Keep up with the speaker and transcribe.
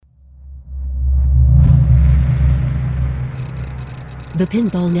The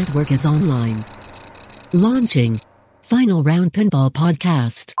Pinball Network is online. Launching Final Round Pinball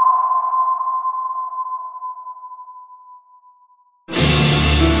Podcast.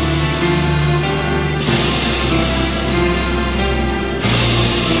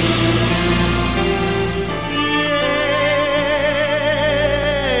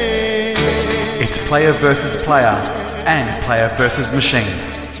 It's player versus player and player versus machine.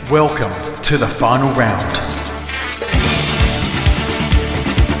 Welcome to the final round.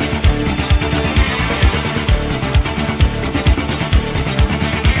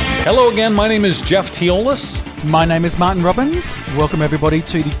 Hello again, my name is Jeff Teolis. My name is Martin Robbins. Welcome everybody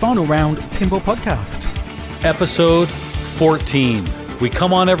to the Final Round Pinball Podcast. Episode 14. We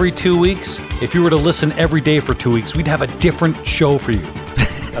come on every 2 weeks. If you were to listen every day for 2 weeks, we'd have a different show for you.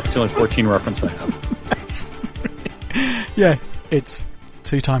 That's the only 14 reference I have. Yeah, it's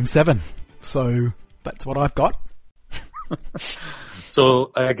 2 times 7. So that's what I've got.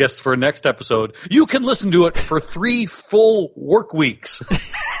 So I guess for next episode, you can listen to it for 3 full work weeks.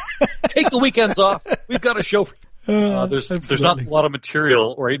 Take the weekends off. We've got a show for you. There's not a lot of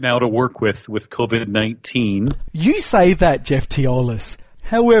material right now to work with COVID-19. You say that, Jeff Teolis.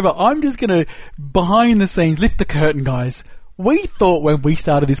 However, I'm just going to, behind the scenes, lift the curtain, guys. We thought when we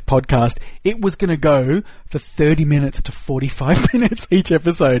started this podcast, it was going to go for 30 minutes to 45 minutes each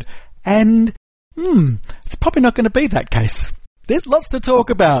episode. And, it's probably not going to be that case. There's lots to talk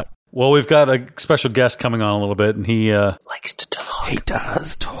about. Well, we've got a special guest coming on a little bit, and he likes to talk. He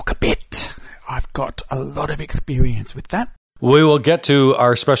does talk a bit. I've got a lot of experience with that. We will get to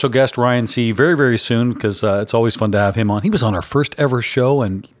our special guest, Ryan C., very, very soon, because it's always fun to have him on. He was on our first ever show,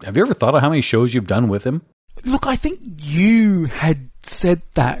 and have you ever thought of how many shows you've done with him? Look, I think you had said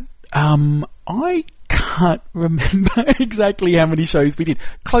that. I can't remember exactly how many shows we did.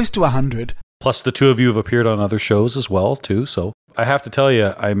 Close to 100. Plus, the two of you have appeared on other shows as well, too. So I have to tell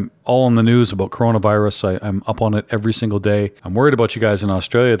you, I'm all in the news about coronavirus. I'm up on it every single day. I'm worried about you guys in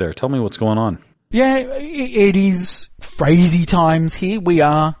Australia there. Tell me what's going on. Yeah, it is crazy times here. We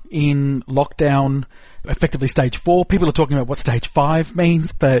are in lockdown, effectively stage 4. People are talking about what stage 5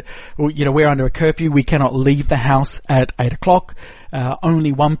 means, but we're under a curfew. We cannot leave the house at 8 o'clock.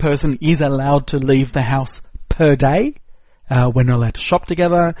 Only one person is allowed to leave the house per day. We're not allowed to shop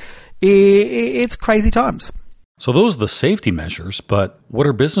together. It's crazy times. So those are the safety measures, but what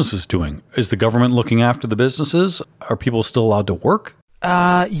are businesses doing? Is the government looking after the businesses? Are people still allowed to work?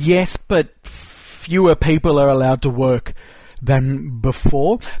 Yes, but fewer people are allowed to work than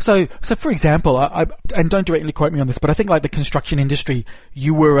before. So for example, and don't directly quote me on this, but I think like the construction industry,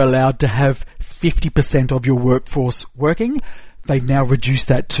 you were allowed to have 50% of your workforce working. They've now reduced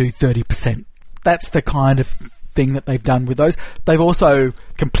that to 30%. That's the kind of thing that they've done with those. They've also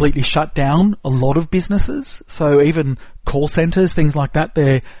completely shut down a lot of businesses. So even call centers, things like that,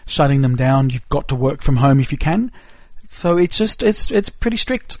 they're shutting them down. You've got to work from home if you can. So it's pretty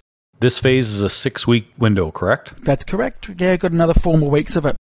strict. This phase is a 6-week window, correct? That's correct. Yeah, got another 4 more weeks of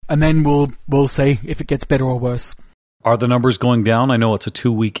it. And then we'll see if it gets better or worse. Are the numbers going down? I know it's a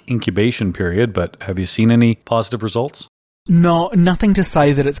 2-week incubation period, but have you seen any positive results? No, nothing to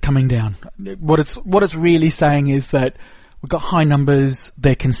say that it's coming down. What it's really saying is that we've got high numbers,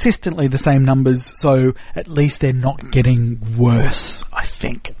 they're consistently the same numbers, so at least they're not getting worse, I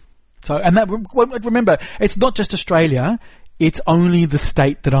think. So, and that, remember, it's not just Australia, it's only the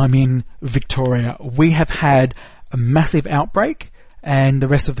state that I'm in, Victoria. We have had a massive outbreak, and the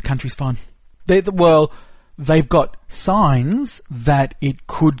rest of the country's fine. They've got signs that it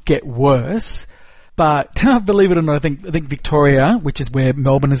could get worse. But believe it or not, I think Victoria, which is where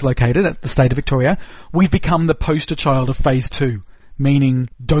Melbourne is located, at the state of Victoria, we've become the poster child of phase 2, meaning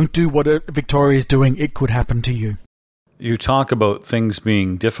don't do what Victoria is doing, it could happen to you. You talk about things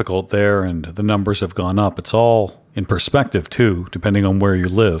being difficult there and the numbers have gone up. It's all in perspective too, depending on where you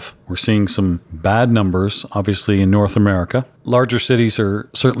live. We're seeing some bad numbers, obviously in North America. Larger cities are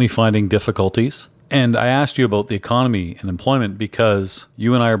certainly finding difficulties. And I asked you about the economy and employment because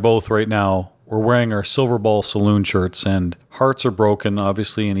you and I are both right now, we're wearing our Silver Ball Saloon shirts and hearts are broken,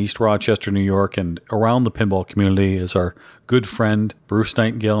 obviously, in East Rochester, New York, and around the pinball community as our good friend Bruce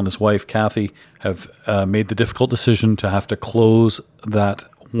Nightingale and his wife Kathy have made the difficult decision to have to close that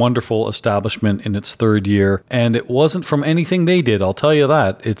wonderful establishment in its 3rd year. And it wasn't from anything they did, I'll tell you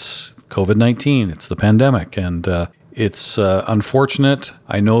that. It's COVID-19, it's the pandemic, and it's unfortunate.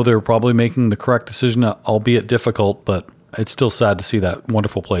 I know they're probably making the correct decision, albeit difficult, but it's still sad to see that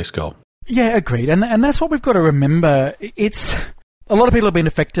wonderful place go. Yeah, agreed. And that's what we've got to remember. It's a lot of people have been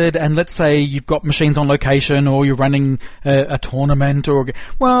affected, and let's say you've got machines on location or you're running a tournament, or,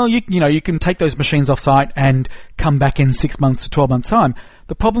 well, you can take those machines off site and come back in 6 months to 12 months time.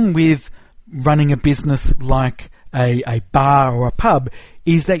 The problem with running a business like a bar or a pub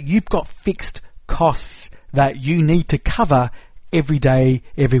is that you've got fixed costs that you need to cover every day,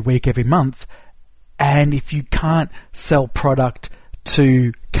 every week, every month. And if you can't sell product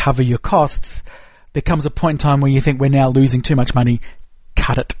to cover your costs, there comes a point in time where you think we're now losing too much money,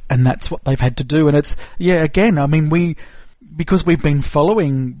 cut it. And that's what they've had to do. And it's, again, I mean, because we've been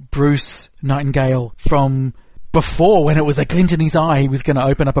following Bruce Nightingale from before, when it was a glint in his eye, he was going to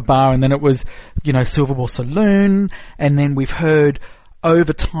open up a bar, and then it was, Silverball Saloon. And then we've heard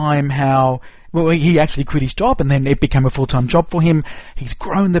over time how, well, he actually quit his job, and then it became a full-time job for him. He's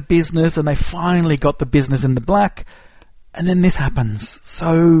grown the business, and they finally got the business in the black. And then this happens.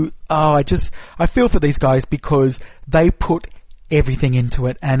 So, I feel for these guys because they put everything into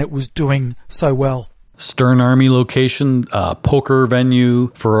it, and it was doing so well. Stern Army location, poker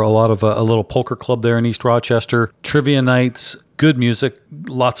venue for a lot of a little poker club there in East Rochester, trivia nights, good music,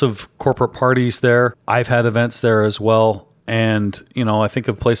 lots of corporate parties there. I've had events there as well. And, I think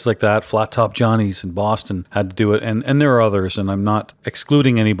of places like that. Flat Top Johnny's in Boston had to do it. And there are others, and I'm not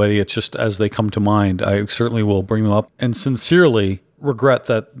excluding anybody. It's just as they come to mind, I certainly will bring them up and sincerely regret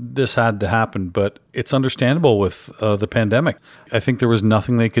that this had to happen. But it's understandable with the pandemic. I think there was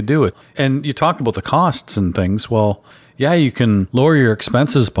nothing they could do. And you talked about the costs and things. Well, yeah, you can lower your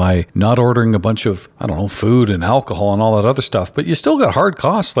expenses by not ordering a bunch of, food and alcohol and all that other stuff, but you still got hard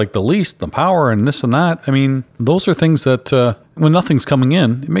costs like the lease, the power, and this and that. I mean, those are things that when nothing's coming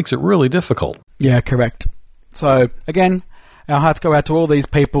in, it makes it really difficult. Yeah, correct. So, again, our hearts go out to all these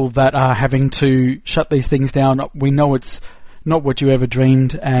people that are having to shut these things down. We know it's not what you ever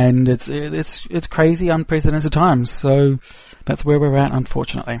dreamed, and it's crazy, unprecedented times. So that's where we're at,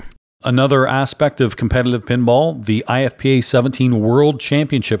 unfortunately. Another aspect of competitive pinball, the IFPA 17 World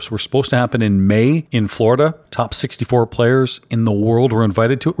Championships were supposed to happen in May in Florida. Top 64 players in the world were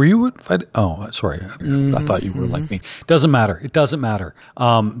invited to it. Were you invited? Oh, sorry. I thought you were like me. Doesn't matter. It doesn't matter.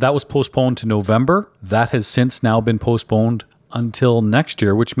 That was postponed to November. That has since now been postponed until next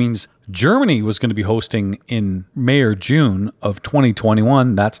year, which means Germany was going to be hosting in May or June of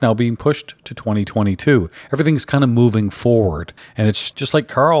 2021. That's now being pushed to 2022. Everything's kind of moving forward. And it's just like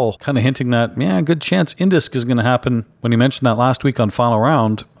Carl kind of hinting that, good chance Indisc is going to happen when he mentioned that last week on Final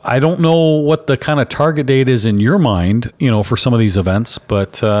Round. I don't know what the kind of target date is in your mind, for some of these events,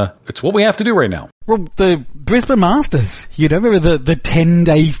 but it's what we have to do right now. Well, the Brisbane Masters, remember the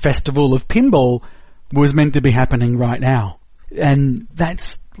 10-day festival of pinball was meant to be happening right now. And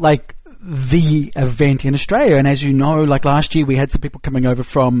that's like the event in Australia. And as you know, like last year, we had some people coming over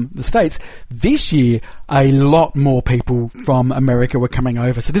from the States. This year, a lot more people from America were coming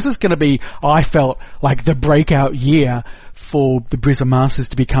over. So this was going to be, I felt, like the breakout year for the Brisbane Masters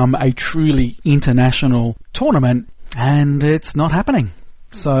to become a truly international tournament. And it's not happening.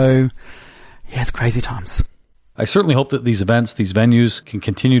 So, yeah, it's crazy times. I certainly hope that these events, these venues can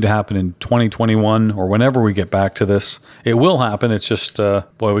continue to happen in 2021 or whenever we get back to this. It will happen. It's just,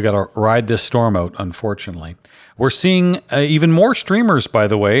 we got to ride this storm out, unfortunately. We're seeing even more streamers, by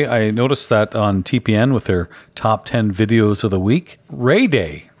the way. I noticed that on TPN with their top 10 videos of the week.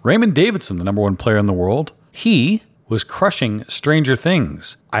 Raymond Davidson, the number one player in the world, he was crushing Stranger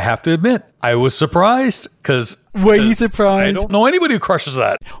Things. I have to admit, I was surprised because... Were you surprised? I don't know anybody who crushes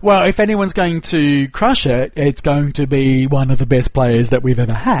that. Well, if anyone's going to crush it, it's going to be one of the best players that we've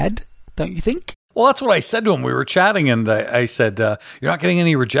ever had, don't you think? Well, that's what I said to him. We were chatting, and I said, you're not getting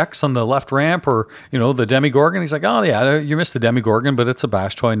any rejects on the left ramp or, the Demigorgon? He's like, oh, yeah, you missed the Demigorgon, but it's a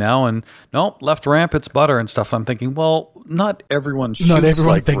bash toy now. And no, left ramp, it's butter and stuff. And I'm thinking, well, not everyone shoots not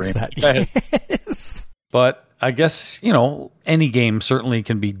everyone like thinks ramp. that. Yes. But I guess, any game certainly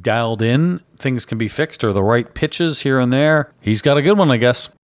can be dialed in. Things can be fixed or the right pitches here and there. He's got a good one, I guess.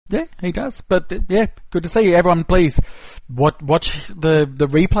 Yeah, he does. But, yeah, good to see you. Everyone, please watch the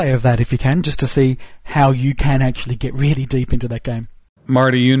replay of that if you can, just to see how you can actually get really deep into that game.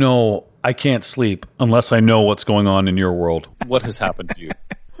 Marty, I can't sleep unless I know what's going on in your world. What has happened to you?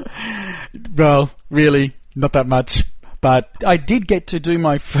 Well, really, not that much. But I did get to do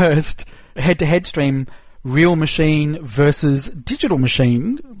my first head-to-head stream, Real Machine versus Digital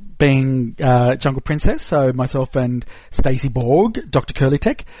Machine, being Jungle Princess. So myself and Stacey Borg, Dr. Curly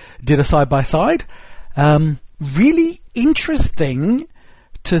Tech, did a side-by-side. Really interesting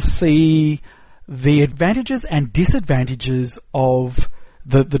to see the advantages and disadvantages of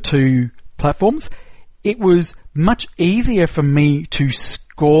the two platforms. It was much easier for me to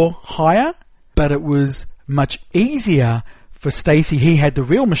score higher, but it was much easier for Stacey, he had the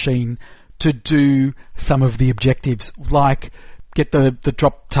real machine to do some of the objectives, like get the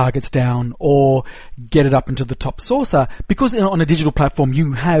drop targets down or get it up into the top saucer. Because on a digital platform,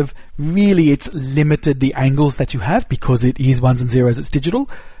 you have really, it's limited the angles that you have because it is ones and zeros, it's digital.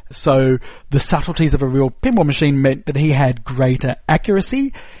 So the subtleties of a real pinball machine meant that he had greater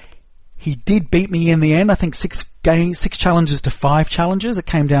accuracy. He did beat me in the end. I think 6 challenges to 5 challenges. It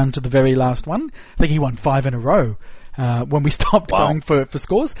came down to the very last one. I think he won 5 in a row when we stopped going for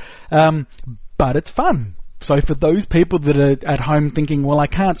scores. But it's fun. So for those people that are at home thinking, well, I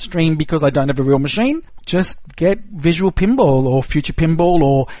can't stream because I don't have a real machine, just get Visual Pinball or Future Pinball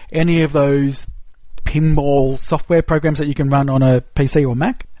or any of those pinball software programs that you can run on a PC or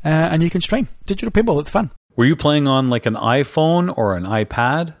Mac, and you can stream digital pinball. It's fun. Were you playing on like an iPhone or an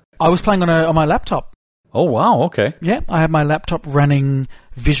iPad? I was playing on my laptop. Oh, wow. Okay. Yeah, I had my laptop running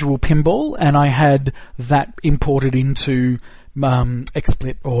Visual Pinball, and I had that imported into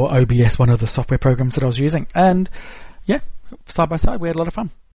XSplit or OBS, one of the software programs that I was using. And yeah, side by side, we had a lot of fun.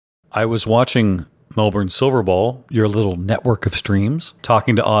 I was watching Melbourne Silverball, your little network of streams,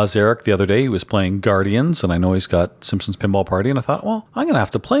 talking to Oz Eric the other day. He was playing Guardians, and I know he's got Simpsons Pinball Party, and I thought, well, I'm going to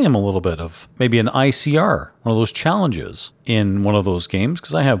have to play him a little bit of maybe an ICR, one of those challenges in one of those games,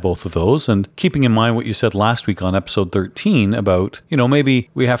 because I have both of those. And keeping in mind what you said last week on episode 13 about, maybe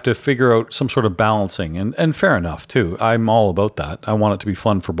we have to figure out some sort of balancing, and fair enough, too. I'm all about that. I want it to be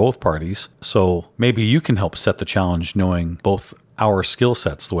fun for both parties. So maybe you can help set the challenge knowing both our skill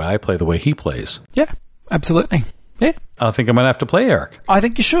sets, the way I play, the way he plays. Yeah, absolutely. Yeah. I think I might have to play Eric. I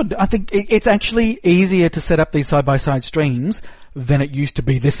think you should. I think it's actually easier to set up these side-by-side streams than it used to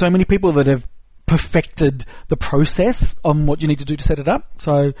be. There's so many people that have perfected the process on what you need to do to set it up.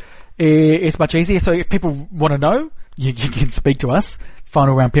 So it's much easier. So if people want to know, you can speak to us,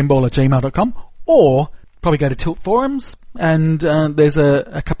 finalroundpinball@gmail.com, or probably go to Tilt Forums, and there's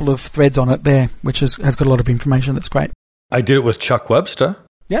a couple of threads on it there, which has got a lot of information that's great. I did it with Chuck Webster.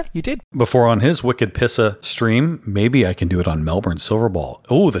 Yeah, you did. Before on his Wicked Pissa stream. Maybe I can do it on Melbourne Silverball.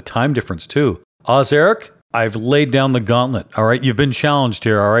 Oh, the time difference too. Oz Eric, I've laid down the gauntlet. All right, you've been challenged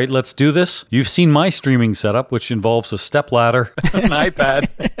here. All right, let's do this. You've seen my streaming setup, which involves a step ladder, an iPad.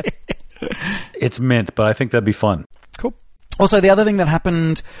 It's mint, but I think that'd be fun. Cool. Also, the other thing that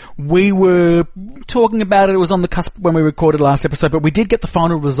happened, we were talking about it was on the cusp when we recorded last episode, but we did get the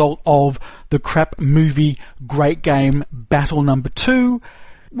final result of the crap movie Great Game Battle number 2.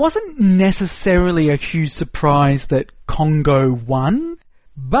 Wasn't necessarily a huge surprise that Congo won,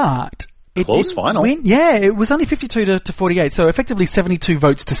 but it close didn't final. win. Yeah, it was only 52 to 48, so effectively 72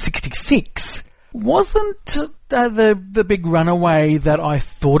 votes to 66. Wasn't the big runaway that I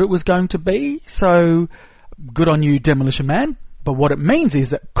thought it was going to be, so good on you, Demolition Man. But what it means is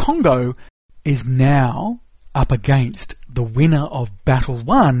that Congo is now up against the winner of Battle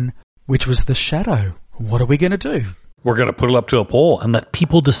 1, which was the Shadow. What are we going to do? We're going to put it up to a poll and let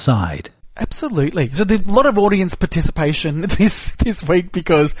people decide. Absolutely. So there's a lot of audience participation this week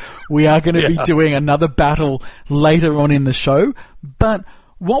because we are going to be doing another battle later on in the show. But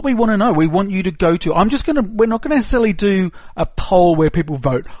what we want to know, we want you to go to, we're not going to necessarily do a poll where people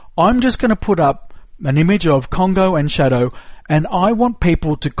vote. I'm just going to put up an image of Congo and Shadow, and I want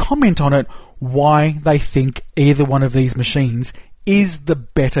people to comment on it why they think either one of these machines is the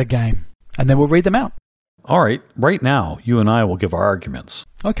better game. And then we'll read them out. All right. Right now, you and I will give our arguments.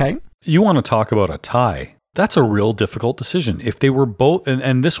 Okay. You want to talk about a tie. That's a real difficult decision. If they were both,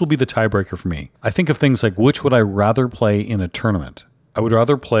 and this will be the tiebreaker for me. I think of things like, which would I rather play in a tournament? I would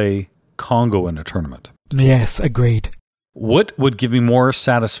rather play Congo in a tournament. Yes, agreed. What would give me more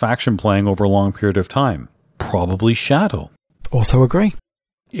satisfaction playing over a long period of time? Probably Shadow. Also agree.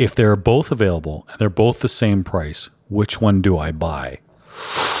 If they're both available and they're both the same price, which one do I buy?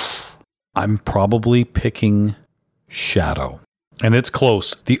 I'm probably picking Shadow. And it's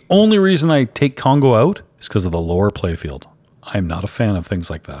close. The only reason I take Congo out is because of the lower playfield. I'm not a fan of things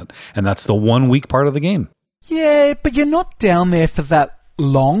like that. And that's the one weak part of the game. Yeah, but you're not down there for that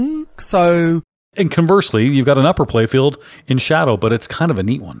long, so... And conversely, you've got an upper playfield in Shadow, but it's kind of a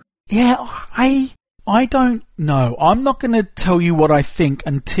neat one. Yeah, I don't know. I'm not going to tell you what I think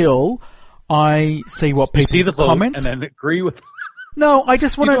until I see what people see the vote comments. And then agree with... No, I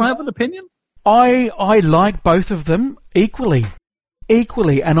just want to... You don't have an opinion? I like both of them equally,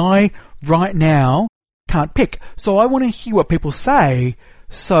 and I, right now, can't pick. So I want to hear what people say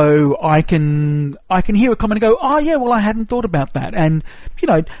so I can hear a comment and go, oh yeah, well I hadn't thought about that. And,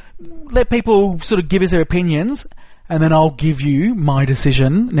 let people sort of give us their opinions, and then I'll give you my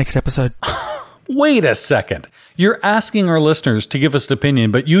decision next episode. Wait a second. You're asking our listeners to give us an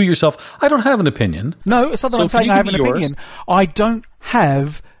opinion, but you yourself, I don't have an opinion. No, it's not that So I'm can saying you I have give an me opinion. yours? I don't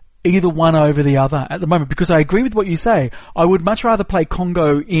have either one over the other at the moment because I agree with what you say. I would much rather play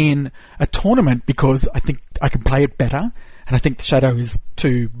Congo in a tournament because I think I can play it better, and I think the Shadow is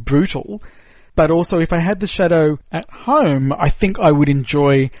too brutal. But also, if I had the Shadow at home, I think I would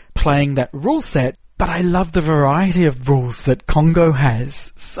enjoy playing that rule set. But I love the variety of rules that Congo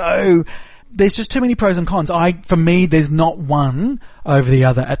has. So there's just too many pros and cons. For me, there's not one over the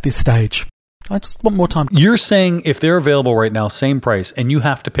other at this stage. I just want more time. You're saying if they're available right now, same price, and you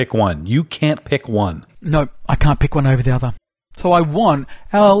have to pick one. You can't pick one. No, I can't pick one over the other. So I want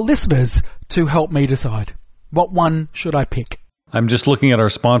our listeners to help me decide. What one should I pick? I'm just looking at our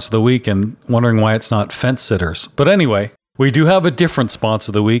sponsor of the week and wondering why it's not fence sitters. But anyway, we do have a different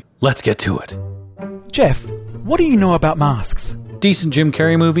sponsor of the week. Let's get to it. Jeff, what do you know about masks? Decent Jim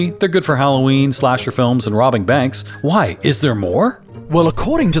Carrey movie. They're good for Halloween, slasher films, and robbing banks. Why? Is there more? Well,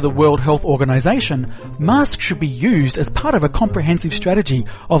 according to the World Health Organization, masks should be used as part of a comprehensive strategy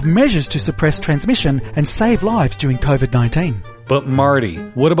of measures to suppress transmission and save lives during COVID-19. But Marty,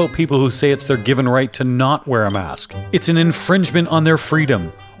 what about people who say it's their given right to not wear a mask? It's an infringement on their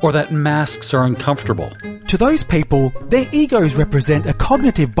freedom, or that masks are uncomfortable. To those people, their egos represent a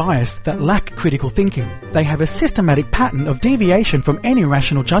cognitive bias that lack critical thinking. They have a systematic pattern of deviation from any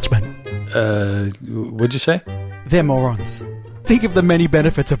rational judgment. What'd you say? They're morons. Think of the many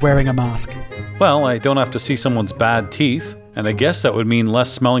benefits of wearing a mask. Well, I don't have to see someone's bad teeth, and I guess that would mean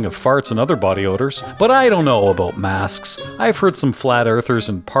less smelling of farts and other body odors. But I don't know about masks. I've heard some flat earthers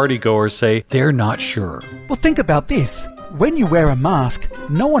and partygoers say they're not sure. Well, think about this. When you wear a mask,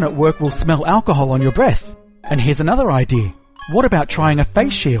 no one at work will smell alcohol on your breath. And here's another idea. What about trying a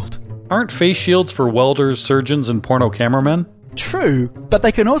face shield? Aren't face shields for welders, surgeons, and porno cameramen? True, but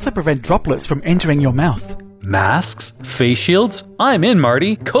they can also prevent droplets from entering your mouth. Masks? Face shields? I'm in,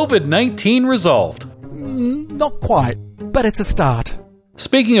 Marty. COVID-19 resolved. Not quite, but it's a start.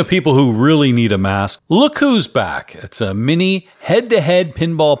 Speaking of people who really need a mask, look who's back. It's a mini head-to-head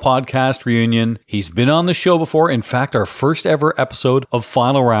pinball podcast reunion. He's been on the show before. In fact, our first ever episode of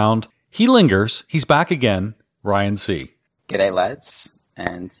Final Round. He lingers. He's back again. Ryan C. G'day, lads.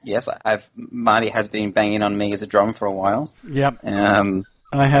 And yes, Marty has been banging on me as a drum for a while. Yep.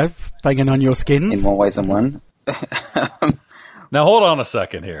 I have, banging on your skins. In more ways than one. Now, hold on a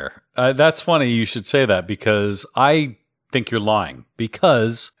second here. That's funny you should say that because I think you're lying.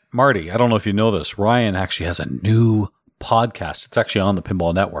 Because, Marty, I don't know if you know this, Ryan actually has a new podcast. It's actually on the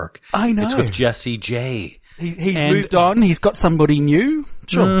Pinball Network. I know. It's with Jesse J. He's moved on. He's got somebody new.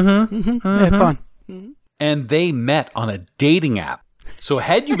 Sure. Yeah, fine. And they met on a dating app. So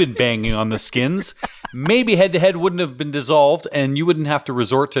had you been banging on the skins, maybe head-to-head wouldn't have been dissolved and you wouldn't have to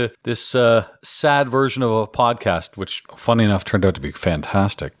resort to this sad version of a podcast, which, funny enough, turned out to be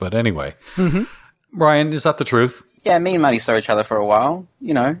fantastic. But anyway, Ryan, is that the truth? Yeah, me and Marty saw each other for a while.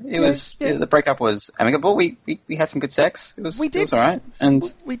 You know, the breakup was amicable. We had some good sex. It was all right. And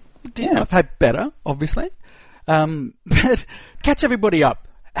we did. Yeah. I've had better, obviously. But catch everybody up.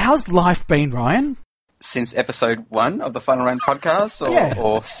 How's life been, Ryan? Since episode 1 of the Final Round podcast,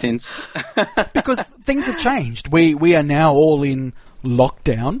 or since... Because things have changed. We are now all in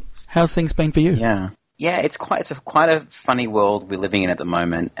lockdown. How's things been for you? Yeah, it's quite a funny world we're living in at the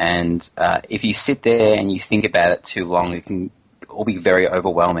moment, and if you sit there and you think about it too long, it can all be very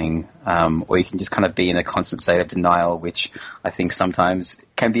overwhelming, or you can just kind of be in a constant state of denial, which I think sometimes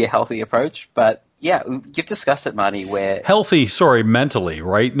can be a healthy approach. But yeah, you've discussed it, Marty, where... Healthy, mentally,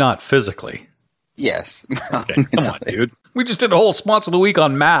 right? Not physically. Yes. Okay, come on, dude. We just did a whole sponsor of the week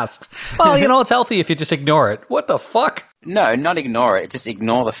on masks. Well, it's healthy if you just ignore it. What the fuck? No, not ignore it. Just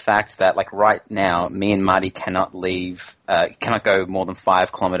ignore the fact that, like, right now, me and Marty cannot go more than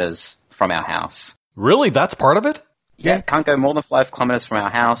 5 kilometers from our house. Really? That's part of it? Yeah, can't go more than 5 kilometers from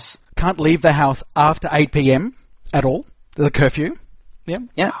our house. Can't leave the house after 8 p.m. at all. There's a curfew. Yeah.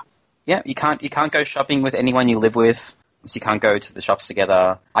 You can't go shopping with anyone you live with. So you can't go to the shops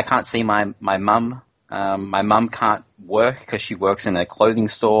together. I can't see my mum. My mum can't work because she works in a clothing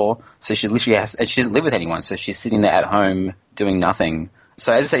store. So she literally she doesn't live with anyone. So she's sitting there at home doing nothing.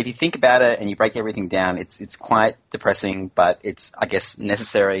 So as I say, if you think about it and you break everything down, it's quite depressing, but it's, I guess,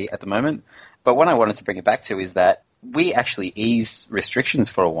 necessary at the moment. But what I wanted to bring it back to is that we actually eased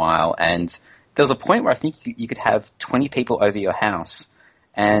restrictions for a while. And there was a point where I think you could have 20 people over your house.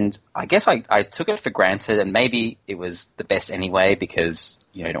 And I guess I took it for granted, and maybe it was the best anyway because,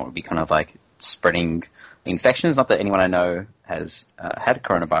 you don't want to be kind of like spreading infections. Not that anyone I know has had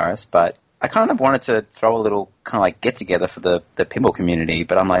coronavirus, but I kind of wanted to throw a little kind of like get together for the pinball community,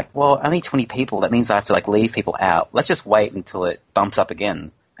 but I'm like, well, only 20 people. That means I have to like leave people out. Let's just wait until it bumps up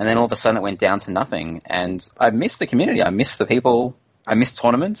again. And then all of a sudden it went down to nothing. And I miss the community. I miss the people. I miss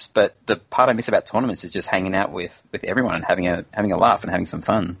tournaments, but the part I miss about tournaments is just hanging out with everyone and having a laugh and having some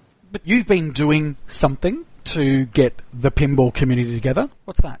fun. But you've been doing something to get the pinball community together.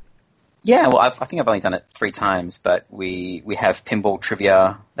 What's that? Yeah, well, I think I've only done it 3 times, but we have pinball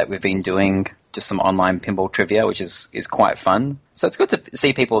trivia that we've been doing, just some online pinball trivia, which is quite fun. So it's good to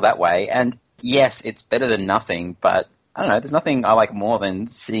see people that way. And yes, it's better than nothing, but I don't know, there's nothing I like more than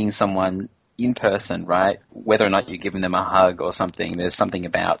seeing someone in person, right? Whether or not you're giving them a hug or something, there's something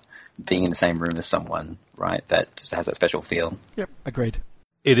about being in the same room as someone, right, that just has that special feel. Yep, agreed.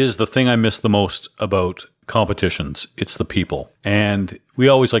 It is the thing I miss the most about competitions. It's the people. And we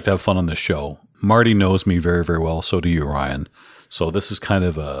always like to have fun on this show. Marty knows me very, very well. So do you, Ryan. So this is kind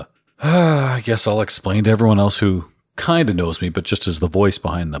of I guess I'll explain to everyone else who kind of knows me, but just as the voice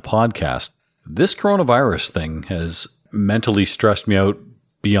behind the podcast. This coronavirus thing has mentally stressed me out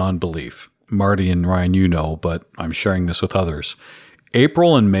beyond belief. Marty and Ryan, you know, but I'm sharing this with others.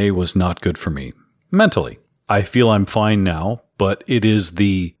 April and May was not good for me mentally. I feel I'm fine now, but it is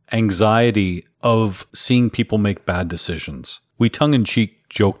the anxiety of seeing people make bad decisions. We tongue-in-cheek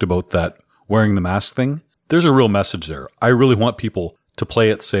joked about that wearing the mask thing. There's a real message there. I really want people to play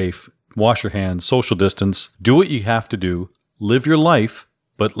it safe, wash your hands, social distance, do what you have to do, live your life,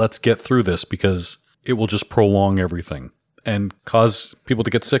 but let's get through this because it will just prolong everything and cause people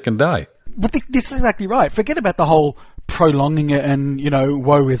to get sick and die. But this is exactly right. Forget about the whole prolonging it and,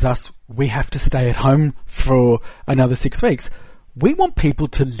 woe is us. We have to stay at home for another 6 weeks. We want people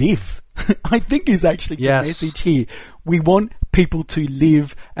to live. I think is actually the message here. We want people to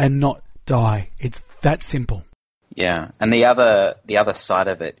live and not die. It's that simple. Yeah, and the other side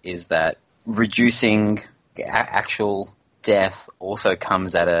of it is that reducing actual death also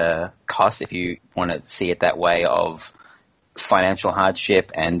comes at a cost, if you want to see it that way, of financial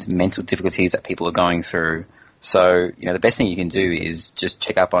hardship and mental difficulties that people are going through. So, the best thing you can do is just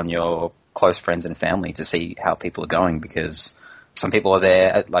check up on your close friends and family to see how people are going, because some people are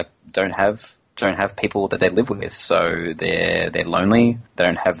there, don't have people that they live with, so they're lonely. They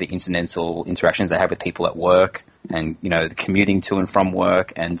don't have the incidental interactions they have with people at work, and the commuting to and from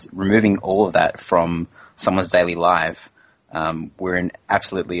work, and removing all of that from someone's daily life. We're in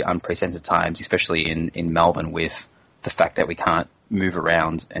absolutely unprecedented times, especially in Melbourne, with the fact that we can't move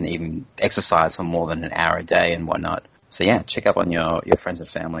around and even exercise for more than an hour a day and whatnot. So yeah, check up on your friends and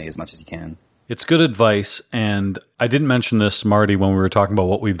family as much as you can. It's good advice, and I didn't mention this, Marty, when we were talking about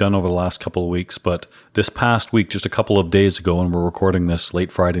what we've done over the last couple of weeks, but this past week, just a couple of days ago, and we're recording this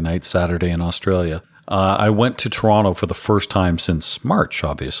late Friday night, Saturday in Australia, I went to Toronto for the first time since March,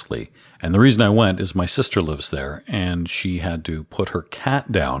 obviously. And the reason I went is my sister lives there, and she had to put her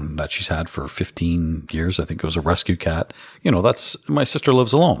cat down that she's had for 15 years. I think it was a rescue cat. My sister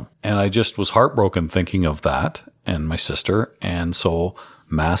lives alone. And I just was heartbroken thinking of that and my sister. And so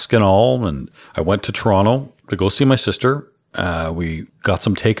mask and all, and I went to Toronto to go see my sister. We got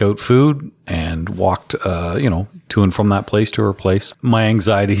some takeout food and walked, to and from that place to her place. My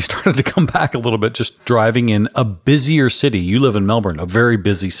anxiety started to come back a little bit just driving in a busier city. You live in Melbourne, a very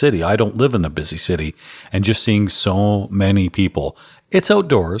busy city. I don't live in a busy city. And just seeing so many people. It's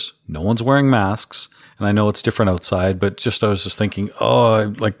outdoors. No one's wearing masks. And I know it's different outside, but I was just thinking,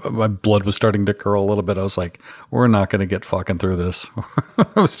 my blood was starting to curl a little bit. I was like, we're not going to get fucking through this.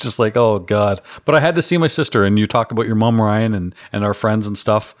 I was just like, oh God. But I had to see my sister, and you talk about your mom, Ryan, and our friends and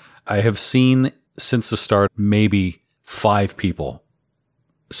stuff. I have seen since the start, maybe 5 people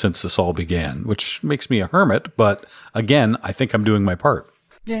since this all began, which makes me a hermit. But again, I think I'm doing my part.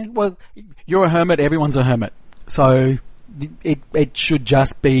 Yeah, well, you're a hermit. Everyone's a hermit. So it should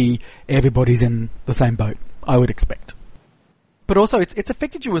just be everybody's in the same boat, I would expect. But also, it's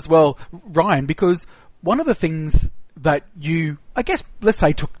affected you as well, Ryan, because one of the things that you, I guess, let's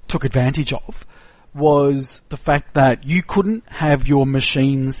say took advantage of was the fact that you couldn't have your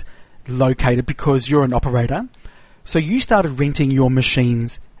machines located because you're an operator. So you started renting your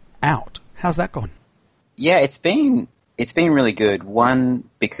machines out. How's that gone? Yeah, it's been really good. One,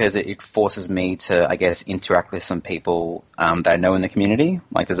 because it forces me to, I guess, interact with some people that I know in the community.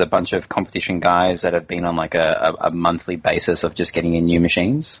 Like, there's a bunch of competition guys that have been on like a monthly basis of just getting in new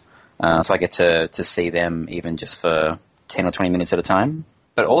machines. So I get to see them even just for 10 or 20 minutes at a time.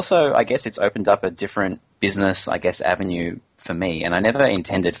 But also, I guess it's opened up a different business, avenue for me. And I never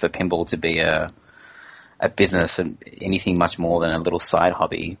intended for pinball to be a business and anything much more than a little side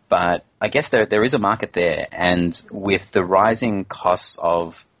hobby. But I guess there is a market there. And with the rising costs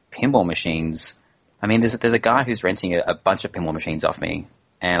of pinball machines, I mean, there's a guy who's renting a bunch of pinball machines off me,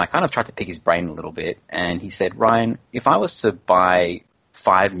 and I kind of tried to pick his brain a little bit, and he said, Ryan, if I was to buy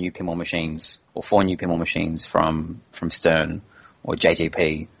 5 new pinball machines or 4 new pinball machines from Stern or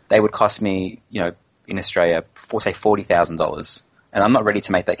JGP, they would cost me, in Australia, say $40,000. And I'm not ready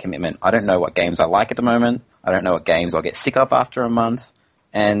to make that commitment. I don't know what games I like at the moment. I don't know what games I'll get sick of after a month.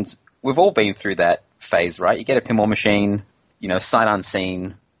 And we've all been through that phase, right? You get a pinball machine, sight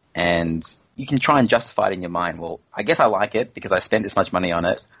unseen, and you can try and justify it in your mind. Well, I guess I like it because I spent this much money on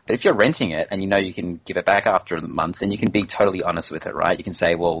it. But if you're renting it and you can give it back after a month, then you can be totally honest with it, right? You can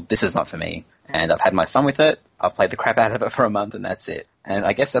say, well, this is not for me. And I've had my fun with it. I've played the crap out of it for a month, and that's it. And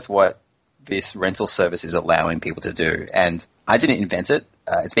I guess that's what this rental service is allowing people to do. And I didn't invent it.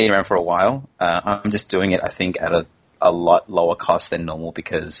 It's been around for a while. I'm just doing it, I think, at a lot lower cost than normal,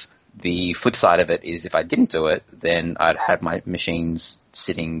 because the flip side of it is if I didn't do it, then I'd have my machines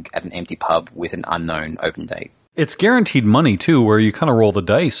sitting at an empty pub with an unknown open date. It's guaranteed money, too, where you kind of roll the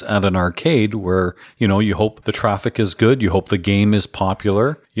dice at an arcade where, you hope the traffic is good, you hope the game is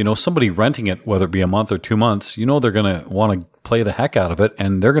popular. Somebody renting it, whether it be a month or 2 months, they're going to want to play the heck out of it,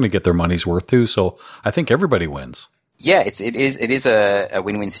 and they're going to get their money's worth, too. So I think everybody wins. Yeah, it is a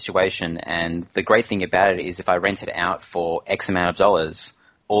win-win situation, and the great thing about it is if I rent it out for X amount of dollars,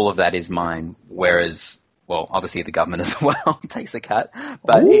 all of that is mine, whereas, well, obviously the government as well takes a cut,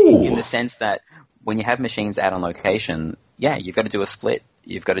 but in the sense that when you have machines out on location, you've got to do a split.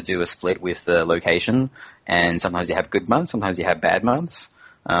 You've got to do a split with the location, and sometimes you have good months, sometimes you have bad months.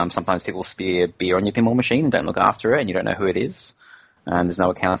 Sometimes people spear beer on your pinball machine and don't look after it, and you don't know who it is, and there's no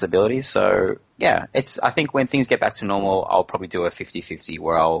accountability. So, I think when things get back to normal, I'll probably do a 50-50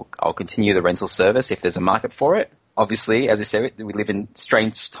 where I'll continue the rental service if there's a market for it. Obviously, as I said, we live in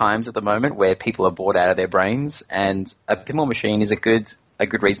strange times at the moment where people are bored out of their brains, and a pinball machine is a good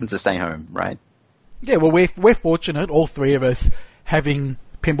reason to stay home, right? Yeah, well, we're fortunate, all three of us, having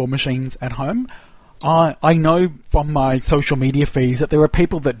pinball machines at home. I know from my social media feeds that there are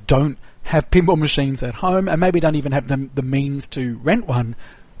people that don't have pinball machines at home and maybe don't even have the means to rent one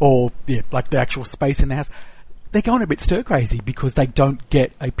or like the actual space in the house. They're going a bit stir crazy because they don't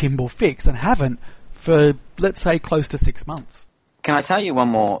get a pinball fix and haven't for, let's say, close to 6 months. Can I tell you one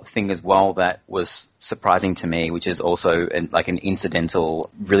more thing as well that was surprising to me, which is also an incidental,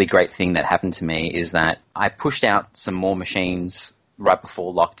 really great thing that happened to me, is that I pushed out some more machines right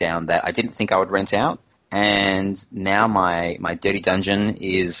before lockdown that I didn't think I would rent out, and now my dirty dungeon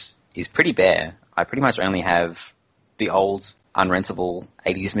is pretty bare. I pretty much only have the old unrentable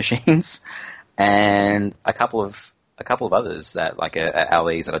 80s machines and a couple of others that are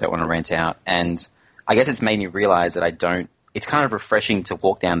LEs that I don't want to rent out, and I guess it's made me realize that it's kind of refreshing to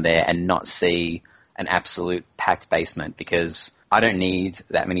walk down there and not see an absolute packed basement, because I don't need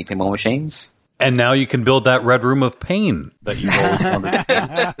that many pinball machines. And now you can build that red room of pain that you've always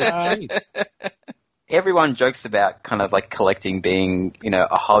wanted. Everyone jokes about kind of collecting being,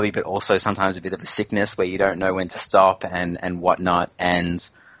 a hobby, but also sometimes a bit of a sickness where you don't know when to stop and whatnot. And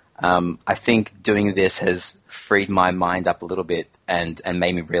I think doing this has freed my mind up a little bit and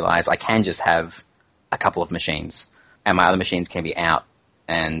made me realize I can just have a couple of machines, and my other machines can be out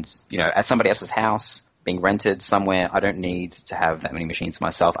and, at somebody else's house, being rented somewhere. I don't need to have that many machines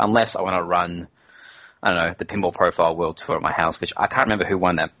myself unless I want to run, I don't know, the Pinball Profile World Tour at my house, which I can't remember who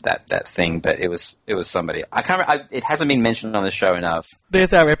won that thing, but it was somebody. I can't. It hasn't been mentioned on the show enough.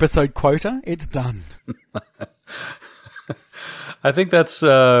 There's our episode quota. It's done. I think that's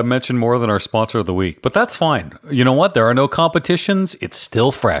mentioned more than our sponsor of the week, but that's fine. You know what? There are no competitions. It's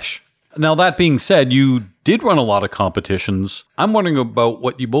still fresh. Now, that being said, you did run a lot of competitions. I'm wondering about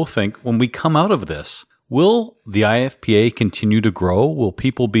what you both think when we come out of this. Will the IFPA continue to grow? Will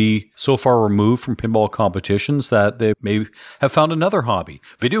people be so far removed from pinball competitions that they may have found another hobby?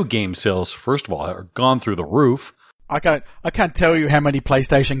 Video game sales, first of all, are gone through the roof. I can't tell you how many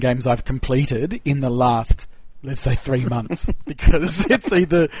PlayStation games I've completed in the last, let's say, 3 months, because it's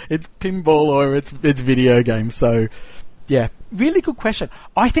pinball or it's video games. So, yeah, really good question.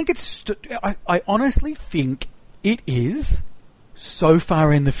 I think I honestly think it is so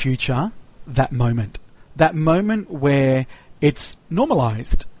far in the future, that moment where it's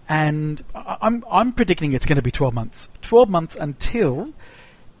normalized, and I'm predicting it's going to be 12 months. 12 months until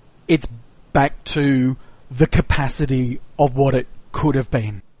it's back to the capacity of what it could have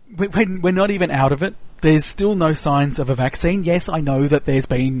been. We're not even out of it. There's still no signs of a vaccine. Yes, I know that there's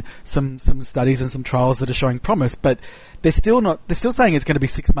been some studies and some trials that are showing promise, but they're still saying it's going to be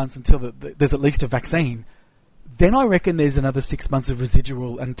 6 months until there's at least a vaccine. Then I reckon there's another 6 months of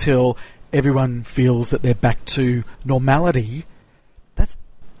residual until everyone feels that they're back to normality.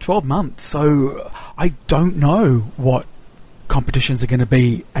 12 months. So I don't know what competitions are going to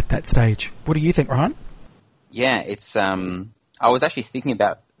be at that stage. What do you think, Ryan? Yeah, it's. I was actually thinking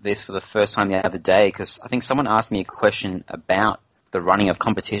about this for the first time the other day because I think someone asked me a question about the running of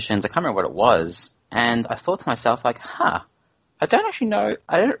competitions. I can't remember what it was, and I thought to myself, like, I don't actually know.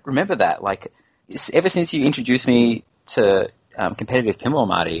 I don't remember that. Like, ever since you introduced me to competitive pinball,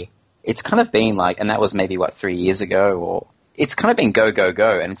 Marty, it's kind of been like, and that was maybe 3 years ago, or it's kind of been go, go,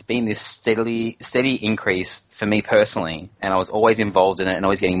 go, and it's been this steady increase for me personally, and I was always involved in it and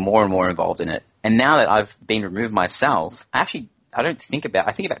always getting more and more involved in it. And now that I've been removed myself, I think about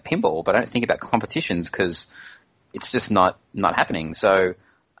pinball, but I don't think about competitions because it's just not happening. So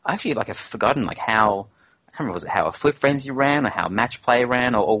I actually have forgotten how, I can't remember, was it how a Flip Frenzy ran or how Match Play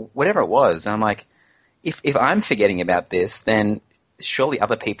ran or whatever it was. And I'm like, if I'm forgetting about this, then surely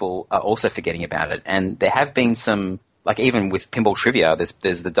other people are also forgetting about it. And there have been some, like even with pinball trivia,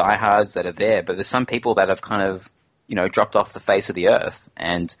 there's the diehards that are there, but there's some people that have kind of, dropped off the face of the earth,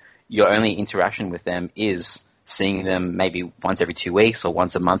 and your only interaction with them is seeing them maybe once every 2 weeks or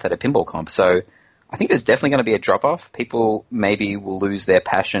once a month at a pinball comp. So I think there's definitely going to be a drop-off. People maybe will lose their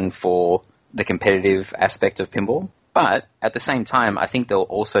passion for the competitive aspect of pinball. But at the same time, I think there'll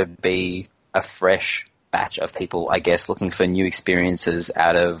also be a fresh batch of people, I guess, looking for new experiences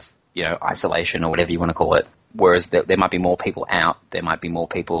out of, isolation or whatever you want to call it. Whereas there might be more people out. There might be more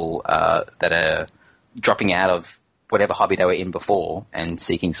people that are dropping out of whatever hobby they were in before and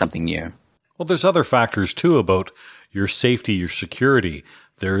seeking something new. Well, there's other factors too about your safety, your security.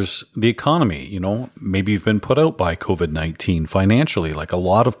 There's the economy, maybe you've been put out by COVID-19 financially, like a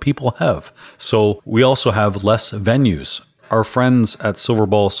lot of people have. So we also have less venues. Our friends at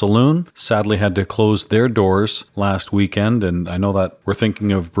Silverball Saloon sadly had to close their doors last weekend. And I know that we're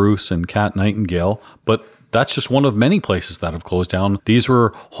thinking of Bruce and Kat Nightingale, but that's just one of many places that have closed down. These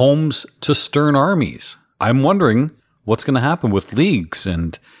were homes to stern armies. I'm wondering what's going to happen with leagues.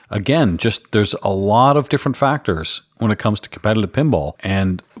 And again, just there's a lot of different factors when it comes to competitive pinball,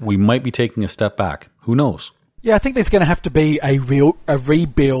 and we might be taking a step back. Who knows? Yeah, I think there's going to have to be a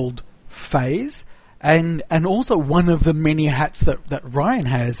rebuild phase. And also one of the many hats that Ryan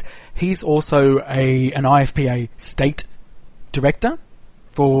has, he's also an IFPA state director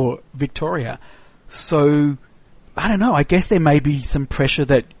for Victoria. So, I don't know, I guess there may be some pressure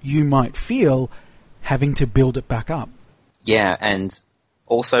that you might feel having to build it back up. Yeah, and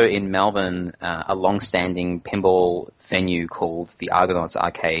also in Melbourne, a long-standing pinball venue called the Argonauts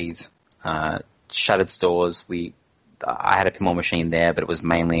Arcade shuttered its doors. I had a pinball machine there, but it was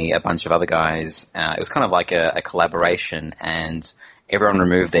mainly a bunch of other guys. It was kind of like a collaboration, and everyone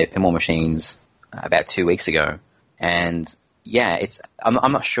removed their pinball machines about 2 weeks ago. And yeah,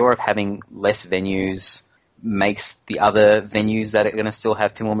 I'm not sure if having less venues makes the other venues that are going to still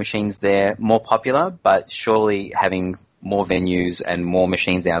have pinball machines there more popular, but surely having more venues and more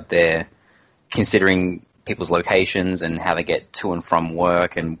machines out there, considering people's locations and how they get to and from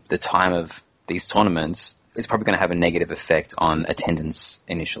work and the time of these tournaments, it's probably going to have a negative effect on attendance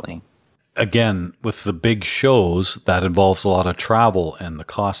initially. Again, with the big shows, that involves a lot of travel and the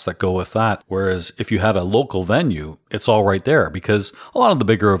costs that go with that. Whereas if you had a local venue, it's all right there, because a lot of the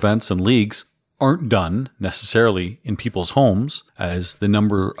bigger events and leagues aren't done necessarily in people's homes. As the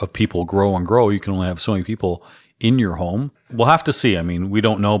number of people grow and grow, you can only have so many people in your home. We'll have to see. I mean, we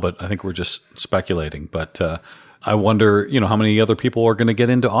don't know, but I think we're just speculating. But I wonder, how many other people are going to get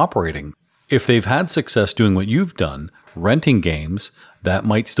into operating. If they've had success doing what you've done, renting games, that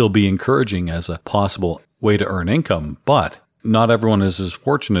might still be encouraging as a possible way to earn income. But not everyone is as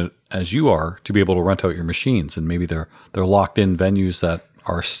fortunate as you are to be able to rent out your machines. And maybe they're locked in venues that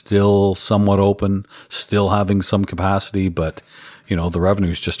are still somewhat open, still having some capacity, but, the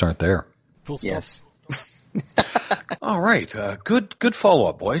revenues just aren't there. Yes. All right. Good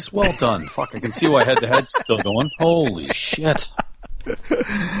follow-up, boys. Well done. Fuck, I can see why head-to-head's still going. Holy shit.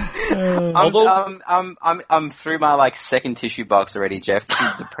 I'm through my second tissue box already, Jeff. This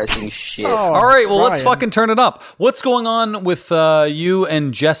is depressing shit. All right, well, Ryan, let's fucking turn it up. What's going on with you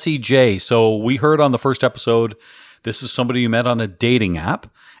and Jessie J? So we heard on the first episode, this is somebody you met on a dating app,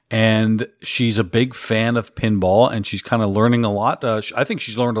 and she's a big fan of pinball, and she's kind of learning a lot. I think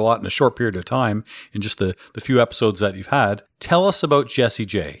she's learned a lot in a short period of time in just the few episodes that you've had. Tell us about Jessie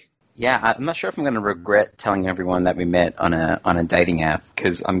J. Yeah, I'm not sure if I'm going to regret telling everyone that we met on a dating app,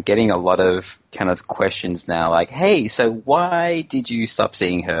 because I'm getting a lot of kind of questions now, like, hey, so why did you stop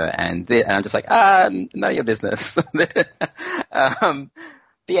seeing her? And I'm just like, none of your business.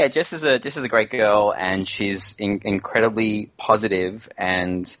 But yeah, Jess is a great girl, and she's incredibly positive,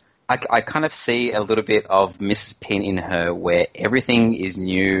 and I kind of see a little bit of Mrs. Pin in her, where everything is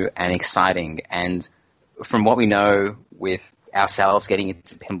new and exciting. And from what we know with ourselves getting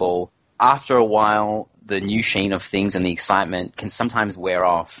into pinball, after a while, the new sheen of things and the excitement can sometimes wear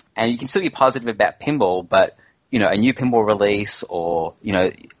off. And you can still be positive about pinball, but, you know, a new pinball release or, you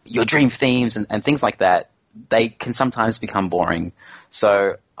know, your dream themes and things like that, they can sometimes become boring.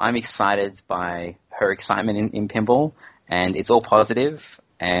 So I'm excited by her excitement in pinball, and it's all positive,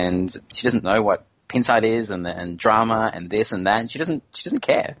 and she doesn't know what Pinside is and drama and this and that, and she doesn't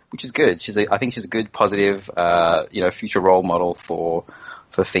care, which is good. I think she's a good, positive, future role model for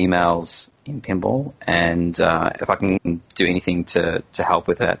females in pinball, and if I can do anything to help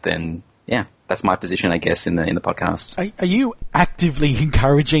with that, then yeah, that's my position, I guess, in the podcast. Are you actively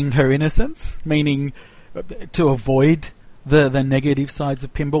encouraging her innocence, meaning to avoid the negative sides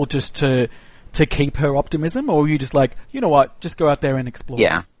of pinball, just to keep her optimism, or are you just like, you know what, just go out there and explore?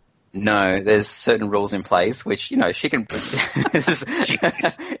 Yeah. No, there's certain rules in place, which, you know, she can...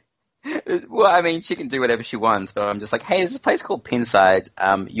 Well, I mean, she can do whatever she wants, but I'm just like, hey, there's a place called Pinside.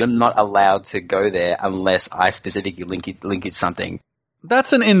 You're not allowed to go there unless I specifically link you to something.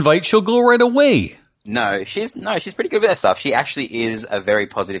 That's an invite. She'll go right away. No, she's pretty good with that stuff. She actually is a very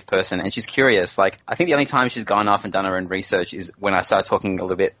positive person, and she's curious. Like, I think the only time she's gone off and done her own research is when I started talking a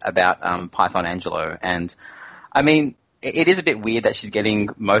little bit about Python Angelo. And, I mean, it is a bit weird that she's getting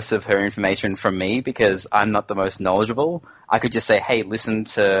most of her information from me because I'm not the most knowledgeable. I could just say, hey, listen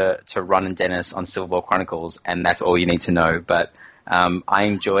to Ron and Dennis on Silverball Chronicles, and that's all you need to know. But I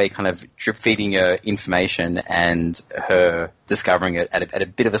enjoy kind of drip feeding her information and her discovering it at a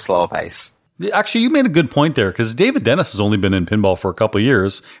bit of a slower pace. Actually, you made a good point there, because David Dennis has only been in pinball for a couple of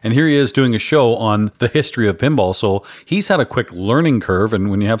years, and here he is doing a show on the history of pinball, so he's had a quick learning curve,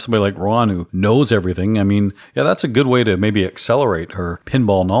 and when you have somebody like Ron who knows everything, I mean, yeah, that's a good way to maybe accelerate her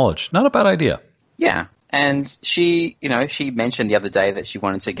pinball knowledge. Not a bad idea. Yeah, and she mentioned the other day that she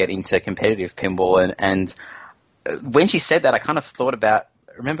wanted to get into competitive pinball, and when she said that, I kind of thought about,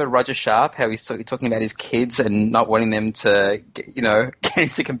 remember Roger Sharp, how he's talking about his kids and not wanting them to, get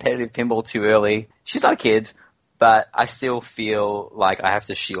into competitive pinball too early. She's not a kid, but I still feel like I have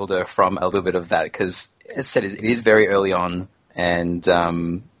to shield her from a little bit of that because, as I said, it is very early on, and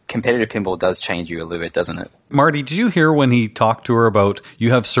competitive pinball does change you a little bit, doesn't it? Marty, did you hear when he talked to her about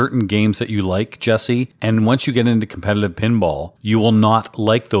you have certain games that you like, Jesse, and once you get into competitive pinball, you will not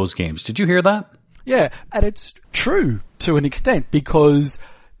like those games? Did you hear that? Yeah, and it's true to an extent, because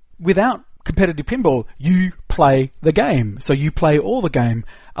without competitive pinball, you play the game. So you play all the game.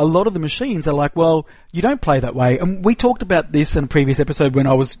 A lot of the machines are like, well, you don't play that way. And we talked about this in a previous episode when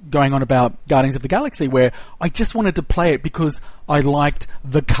I was going on about Guardians of the Galaxy, where I just wanted to play it because I liked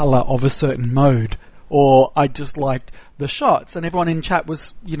the colour of a certain mode, or I just liked the shots. And everyone in chat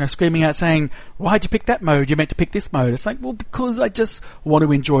was, screaming out saying, why'd you pick that mode? You meant to pick this mode. It's like, well, because I just want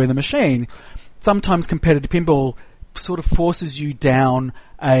to enjoy the machine. Sometimes competitive pinball sort of forces you down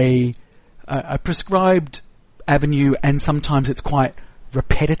a prescribed avenue, and sometimes it's quite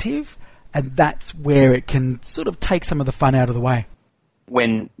repetitive, and that's where it can sort of take some of the fun out of the way.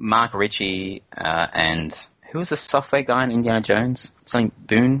 When Mark Ritchie and who was the software guy in Indiana Jones?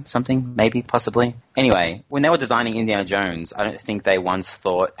 Boone, maybe, possibly. Anyway, when they were designing Indiana Jones, I don't think they once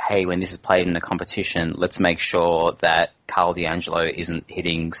thought, hey, when this is played in a competition, let's make sure that Carl D'Angelo isn't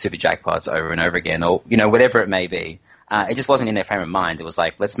hitting super jackpots over and over again, or, whatever it may be. It just wasn't in their frame of mind. It was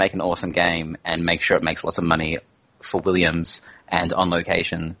like, let's make an awesome game and make sure it makes lots of money for Williams and on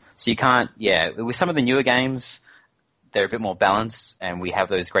location. So you can't, with some of the newer games, they're a bit more balanced, and we have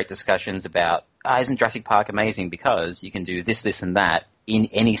those great discussions about, isn't Jurassic Park amazing because you can do this, this, and that in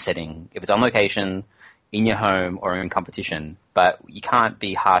any setting, if it's on location, in your home, or in competition. But you can't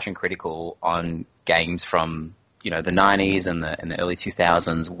be harsh and critical on games from, the 90s and the early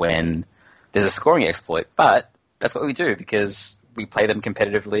 2000s when there's a scoring exploit. But that's what we do because we play them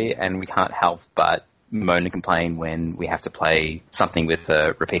competitively, and we can't help but moan and complain when we have to play something with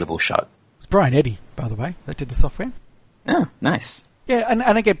a repeatable shot. It's Brian Eddy, by the way, that did the software. Oh, nice. Yeah, and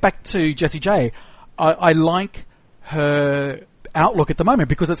I get back to Jessie J. I like her outlook at the moment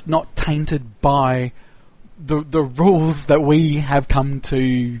because it's not tainted by the rules that we have come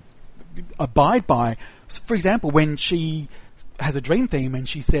to abide by. For example, when she has a dream theme and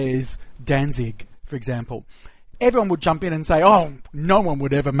she says Danzig, for example, everyone would jump in and say, oh, no one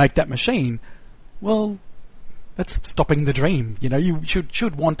would ever make that machine. Well, that's stopping the dream. You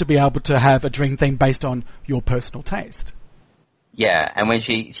should want to be able to have a dream theme based on your personal taste. Yeah, and when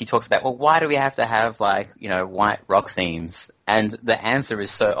she talks about, well, why do we have to have, like, you know, white rock themes? And the answer is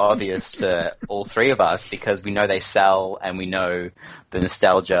so obvious to all three of us because we know they sell and we know the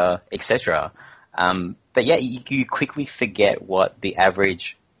nostalgia, etc. But yeah, you quickly forget what the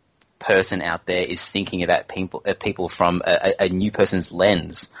average person out there is thinking about people from a new person's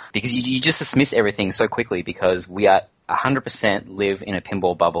lens, because you just dismiss everything so quickly because we are 100% live in a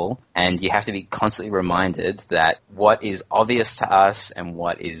pinball bubble, and you have to be constantly reminded that what is obvious to us and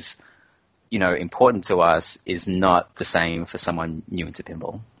what is, you know, important to us is not the same for someone new into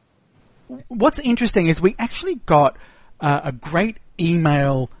pinball. What's interesting is we actually got a great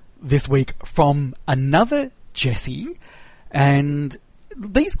email this week from another Jessie, and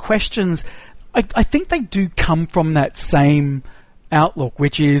these questions, I think they do come from that same outlook,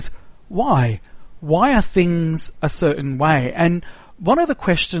 which is why? Why are things a certain way? And one of the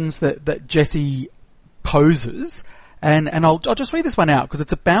questions that Jessie poses, and I'll just read this one out because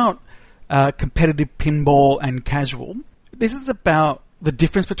it's about competitive pinball and casual. This is about the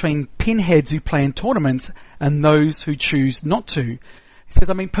difference between pinheads who play in tournaments and those who choose not to. He says,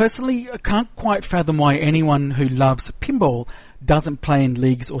 I mean, personally, I can't quite fathom why anyone who loves pinball doesn't play in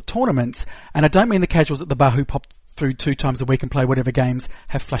leagues or tournaments. And I don't mean the casuals at the bar who pop through 2 times a week and play whatever games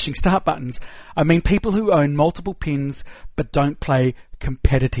have flashing start buttons. I mean people who own multiple pins but don't play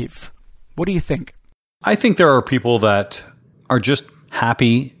competitive. What do you think? I think there are people that are just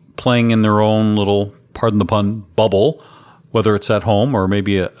happy playing in their own little, pardon the pun, bubble, whether it's at home or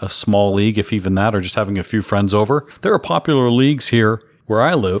maybe a small league, if even that, or just having a few friends over. There are popular leagues here where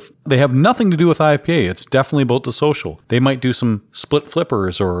I live. They have nothing to do with IFPA. It's definitely about the social. They might do some split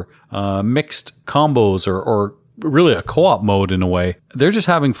flippers or mixed combos or really a co-op mode in a way. They're just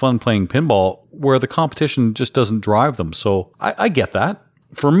having fun playing pinball where the competition just doesn't drive them. So I get that.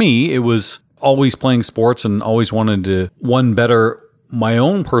 For me, it was always playing sports and always wanted to, one, better my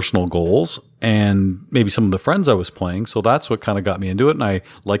own personal goals and maybe some of the friends I was playing. So that's what kind of got me into it. And I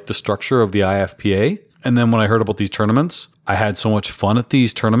liked the structure of the IFPA. And then when I heard about these tournaments, I had so much fun at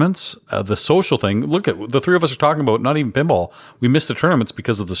these tournaments. The social thing, look at the three of us are talking about not even pinball. We missed the tournaments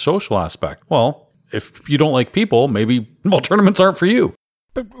because of the social aspect. Well, if you don't like people, maybe pinball tournaments aren't for you.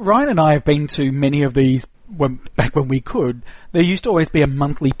 But Ryan and I have been to many of these back when we could. There used to always be a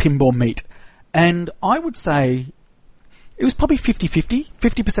monthly pinball meet. And I would say it was probably 50-50.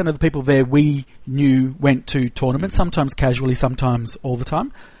 50% of the people there we knew went to tournaments, sometimes casually, sometimes all the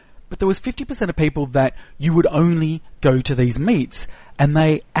time. But there was 50% of people that you would only go to these meets, and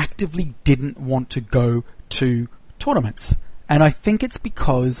they actively didn't want to go to tournaments. And I think it's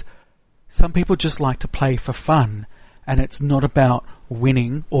because some people just like to play for fun, and it's not about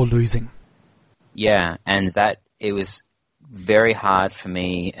winning or losing. Yeah, and that it was very hard for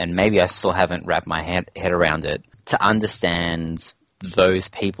me, and maybe I still haven't wrapped my head around it, to understand those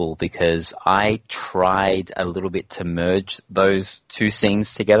people, because I tried a little bit to merge those two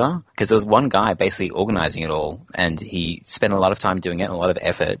scenes together, because there was one guy basically organizing it all, and he spent a lot of time doing it and a lot of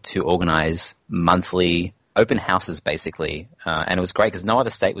effort to organize monthly open houses basically, and it was great because no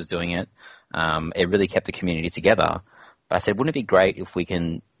other state was doing it. It really kept the community together. But I said, wouldn't it be great if we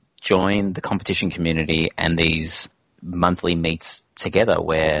can join the competition community and these monthly meets together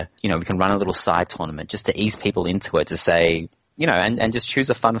where, you know, we can run a little side tournament just to ease people into it, to say, you know, and just choose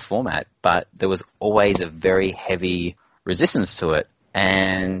a fun format. But there was always a very heavy resistance to it.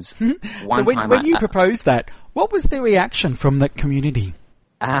 And one so time when you proposed that, what was the reaction from the community?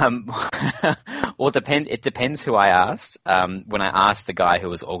 Well, it depends who I asked. When I asked the guy who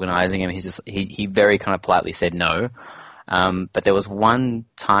was organizing him, he very kind of politely said no. But there was one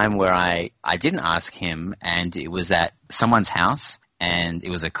time where I didn't ask him, and it was at someone's house, and it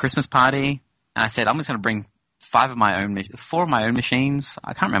was a Christmas party. And I said, I'm just going to bring 4 of my own machines.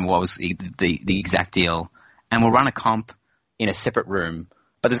 I can't remember what was the exact deal. And we'll run a comp in a separate room.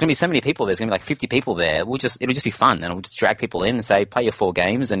 But there's going to be so many people. There's going to be like 50 people there. It'll just be fun, and we'll just drag people in and say, play your 4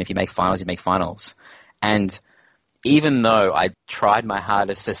 games, and if you make finals, you make finals. And even though I tried my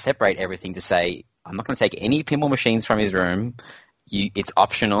hardest to separate everything, to say, I'm not going to take any pinball machines from his room. It's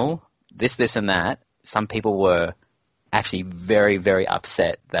optional. This, and that. Some people were actually very, very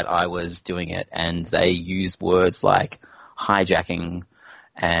upset that I was doing it, and they used words like hijacking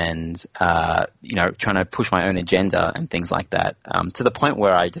and trying to push my own agenda and things like that, to the point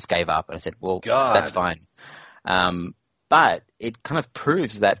where I just gave up and I said, well, that's fine. But it kind of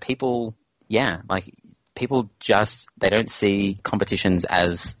proves that people just, they don't see competitions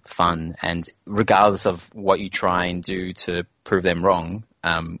as fun, and regardless of what you try and do to prove them wrong,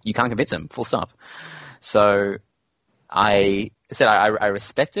 you can't convince them, full stop. So I said I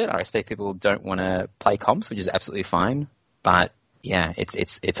respect it. I respect people who don't want to play comps, which is absolutely fine. But yeah,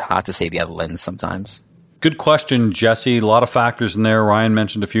 it's hard to see the other lens sometimes. Good question, Jesse. A lot of factors in there. Ryan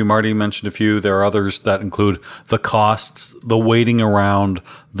mentioned a few. Marty mentioned a few. There are others that include the costs, the waiting around,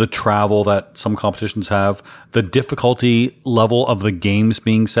 the travel that some competitions have, the difficulty level of the games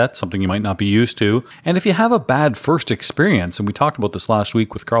being set, something you might not be used to. And if you have a bad first experience, and we talked about this last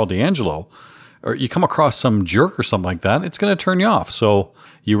week with Carl D'Angelo, or you come across some jerk or something like that, it's going to turn you off. So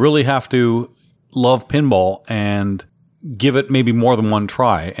you really have to love pinball and give it maybe more than one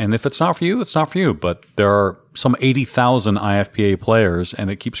try. And if it's not for you, it's not for you. But there are some 80,000 IFPA players, and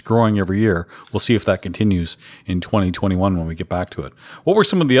it keeps growing every year. We'll see if that continues in 2021 when we get back to it. What were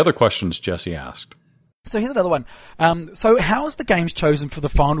some of the other questions Jesse asked? So here's another one. So how is the games chosen for the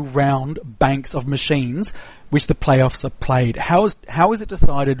final round banks of machines which the playoffs are played? How is it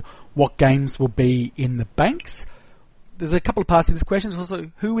decided what games will be in the banks? There's a couple of parts to this question.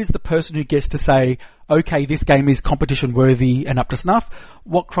 Also, who is the person who gets to say, okay, this game is competition worthy and up to snuff?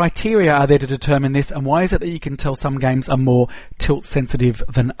 What criteria are there to determine this, and why is it that you can tell some games are more tilt sensitive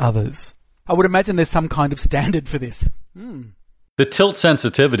than others? I would imagine there's some kind of standard for this. The tilt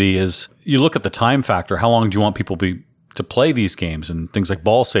sensitivity is, you look at the time factor. How long do you want people to play these games? And things like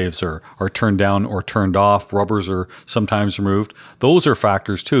ball saves are turned down or turned off. Rubbers are sometimes removed. Those are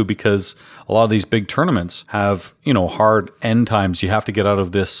factors too, because a lot of these big tournaments have, hard end times. You have to get out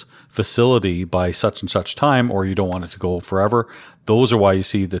of this facility by such and such time, or you don't want it to go forever. Those are why you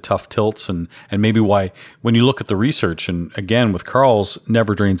see the tough tilts, and maybe why when you look at the research, and again with Carl's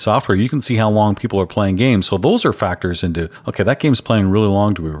Never Drain software, you can see how long people are playing games. So those are factors into, okay, that game's playing really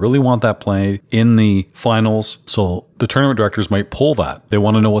long. Do we really want that played in the finals? So the tournament directors might pull that. They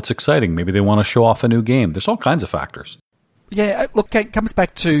want to know what's exciting. Maybe they want to show off a new game. There's all kinds of factors. Yeah, look, it comes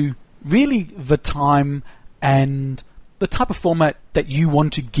back to really the time and the type of format that you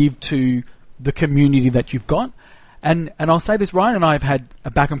want to give to the community that you've got. And I'll say this, Ryan and I have had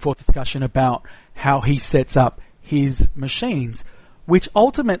a back and forth discussion about how he sets up his machines, which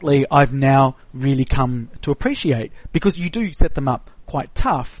ultimately I've now really come to appreciate, because you do set them up quite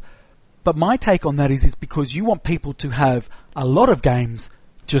tough. But my take on that is because you want people to have a lot of games,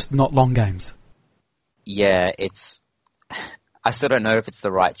 just not long games. Yeah, I still don't know if it's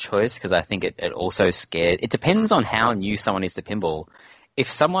the right choice, because I think it also scared. It depends on how new someone is to pinball. If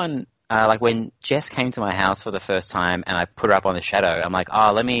someone, like when Jess came to my house for the first time and I put her up on the shadow, I'm like,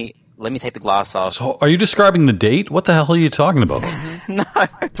 let me take the glass off. So are you describing the date? What the hell are you talking about? No.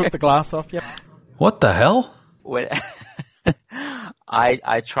 Took the glass off, yep. What the hell? When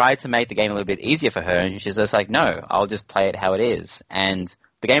I tried to make the game a little bit easier for her, and she's just like, no, I'll just play it how it is. And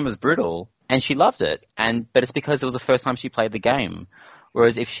the game was brutal, and she loved it. But it's because it was the first time she played the game.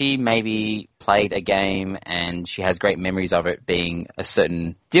 Whereas if she maybe played a game and she has great memories of it being a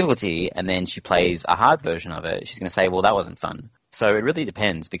certain difficulty, and then she plays a hard version of it, she's going to say, well, that wasn't fun. So it really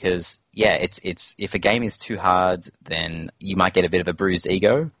depends, because, yeah, it's if a game is too hard, then you might get a bit of a bruised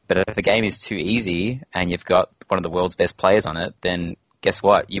ego. But if a game is too easy and you've got one of the world's best players on it, then guess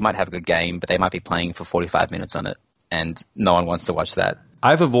what? You might have a good game, but they might be playing for 45 minutes on it, and no one wants to watch that.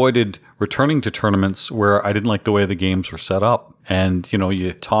 I've avoided returning to tournaments where I didn't like the way the games were set up. And,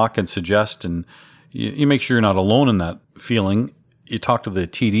 you talk and suggest, and you make sure you're not alone in that feeling. You talk to the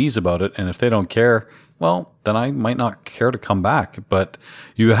TDs about it, and if they don't care, well, then I might not care to come back. But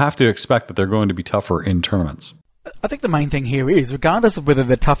you have to expect that they're going to be tougher in tournaments. I think the main thing here is, regardless of whether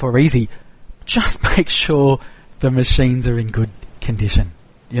they're tough or easy, just make sure the machines are in good condition.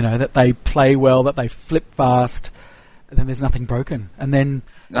 That they play well, that they flip fast, and then there's nothing broken. And then...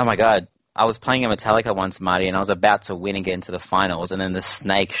 Oh my God. I was playing a Metallica once, Marty, and I was about to win and get into the finals, and then the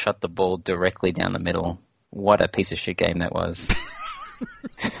snake shot the ball directly down the middle. What a piece of shit game that was.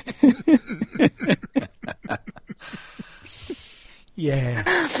 Yeah,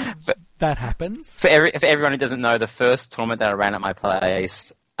 that happens. For everyone who doesn't know, the first tournament that I ran at my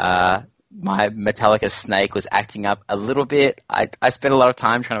place, my Metallica snake was acting up a little bit. I spent a lot of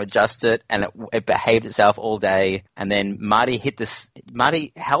time trying to adjust it, and it behaved itself all day. And then Marty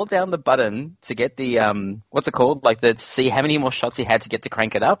held down the button to get the, what's it called? To see how many more shots he had to get to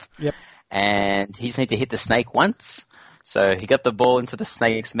crank it up. Yep. And he just needed to hit the snake once. So he got the ball into the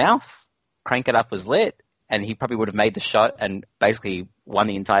snake's mouth, crank it up was lit, and he probably would have made the shot and basically won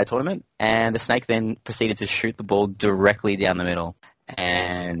the entire tournament. And the snake then proceeded to shoot the ball directly down the middle.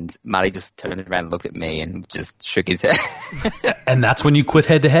 And Marty just turned around and looked at me and just shook his head. And that's when you quit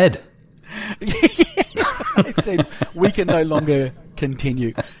head-to-head. I said, we can no longer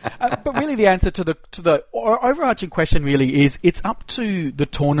continue. But really the answer to the overarching question really is, it's up to the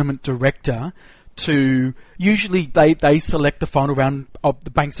tournament director to, usually they select the final round of the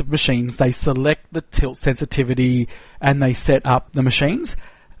banks of machines, they select the tilt sensitivity, and they set up the machines.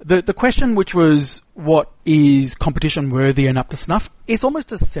 The question, which was what is competition worthy and up to snuff, is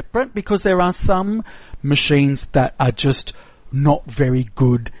almost as separate, because there are some machines that are just not very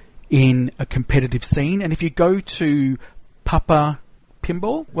good in a competitive scene. And if you go to Papa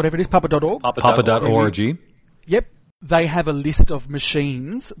Pinball, whatever it is, papa.org. Papa.org. Yep. They have a list of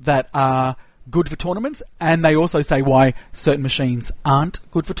machines that are good for tournaments, and they also say why certain machines aren't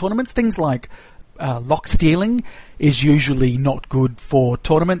good for tournaments. Things like lock stealing is usually not good for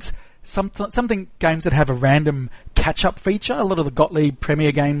tournaments. Something games that have a random catch-up feature, a lot of the Gottlieb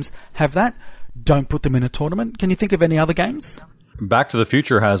Premier games have that. Don't put them in a tournament. Can you think of any other games? Back to the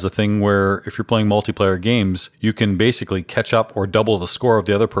Future has a thing where if you're playing multiplayer games, you can basically catch up or double the score of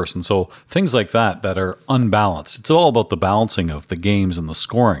the other person. So things like that are unbalanced. It's all about the balancing of the games and the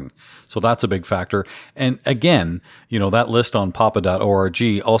scoring. So that's a big factor. And again, that list on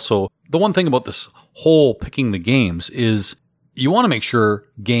papa.org also, the one thing about this whole picking the games is you want to make sure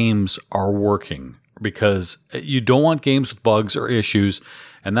games are working, because you don't want games with bugs or issues.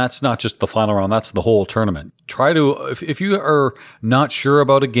 And that's not just the final round, that's the whole tournament. Try to, if you are not sure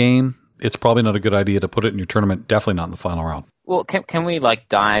about a game, it's probably not a good idea to put it in your tournament, definitely not in the final round. Well, can we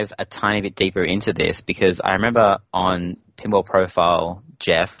dive a tiny bit deeper into this? Because I remember on Pinball Profile,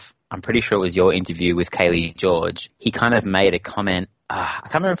 Jeff, I'm pretty sure it was your interview with Kaylee George, he kind of made a comment, I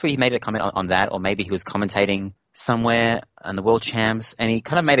can't remember if he made a comment on that, or maybe he was commentating somewhere on the World Champs, and he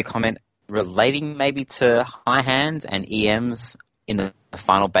kind of made a comment relating maybe to high hands and EMs in the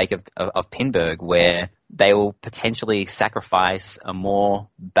final bake of Pinburg, where they will potentially sacrifice a more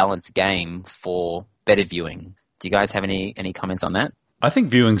balanced game for better viewing. Do you guys have any comments on that? I think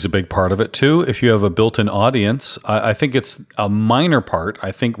viewing's a big part of it too. If you have a built-in audience, I think it's a minor part.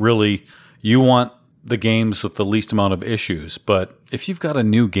 I think really you want the games with the least amount of issues. But if you've got a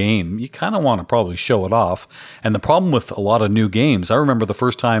new game, you kind of want to probably show it off. And the problem with a lot of new games, I remember the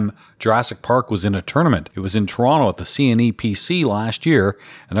first time Jurassic Park was in a tournament. It was in Toronto at the CNE PC last year.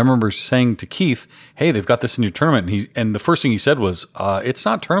 And I remember saying to Keith, hey, they've got this in your tournament. And the first thing he said was, it's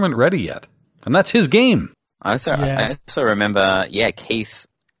not tournament ready yet. And that's his game. I also remember, Keith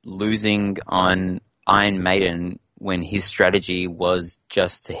losing on Iron Maiden when his strategy was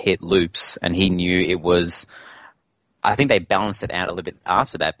just to hit loops, and he knew it was, I think they balanced it out a little bit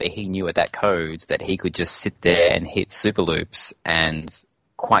after that, but he knew at that code that he could just sit there and hit super loops and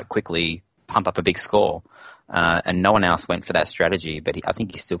quite quickly pump up a big score. And no one else went for that strategy, but I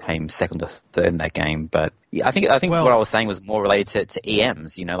think he still came second or third in that game. But yeah, I think what I was saying was more related to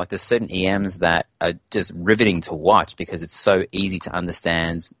EMs. There's certain EMs that are just riveting to watch because it's so easy to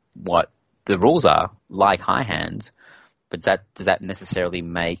understand what the rules are, like high hand. But does that necessarily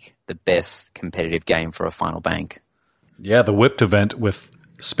make the best competitive game for a final bank? Yeah, the Whipped event with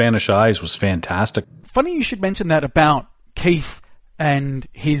Spanish Eyes was fantastic. Funny you should mention that about Keith and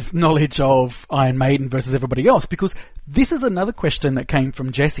his knowledge of Iron Maiden versus everybody else, because this is another question that came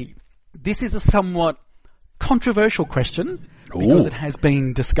from Jesse. This is a somewhat controversial question because it has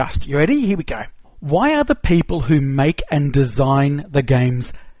been discussed. You ready? Here we go. Why are the people who make and design the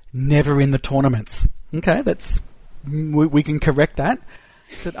games never in the tournaments? Okay, we can correct that.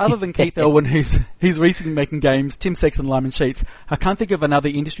 So other than Keith Elwin, who's recently making games, Tim Sexton, Lyman Sheets, I can't think of another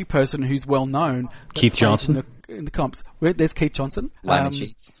industry person who's well known. Keith Johnson in the comps. There's Keith Johnson. Lyman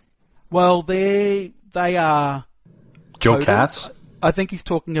Sheets. Well, they are Joe coders. Katz. I think he's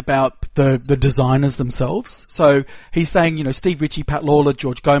talking about the designers themselves. So he's saying, Steve Ritchie, Pat Lawler,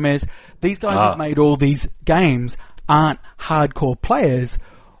 George Gomez, these guys have made all these games aren't hardcore players.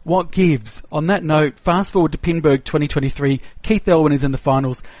 What gives? On that note, fast forward to Pinburg 2023. Keith Elwin is in the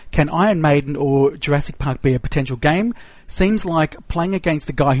finals. Can Iron Maiden or Jurassic Park be a potential game? Seems like playing against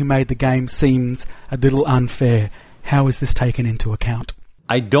the guy who made the game seems a little unfair. How is this taken into account?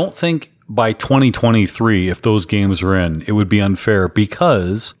 I don't think by 2023, if those games are in, it would be unfair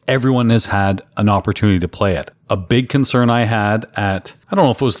because everyone has had an opportunity to play it. A big concern I had at, I don't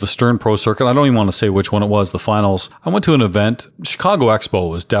know if it was the Stern Pro Circuit, I don't even want to say which one it was, the finals. I went to an event, Chicago Expo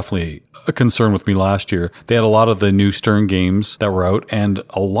was definitely a concern with me last year. They had a lot of the new Stern games that were out, and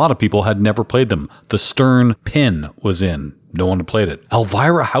a lot of people had never played them. The Stern Pin was in. No one had played it.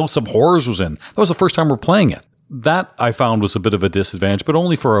 Elvira House of Horrors was in. That was the first time we're playing it. That I found was a bit of a disadvantage, but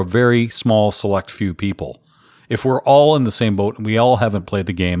only for a very small select few people. If we're all in the same boat and we all haven't played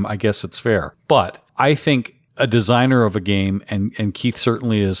the game, I guess it's fair. But I think a designer of a game, and Keith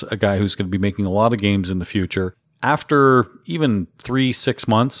certainly is a guy who's going to be making a lot of games in the future, after even 3-6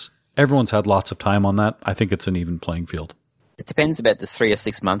 months, everyone's had lots of time on that. I think it's an even playing field. It depends about the 3 or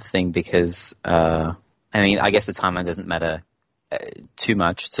 6 month thing because, I guess the timeline doesn't matter too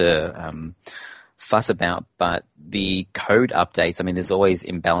much to fuss about, but the code updates, there's always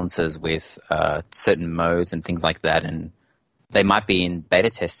imbalances with certain modes and things like that, and they might be in beta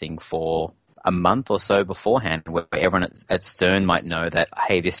testing for a month or so beforehand where everyone at Stern might know that,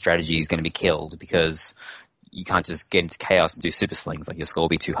 hey, this strategy is going to be killed because you can't just get into chaos and do super slings, like your score will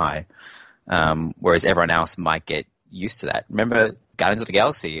be too high. Whereas everyone else might get used to that. Remember Guardians of the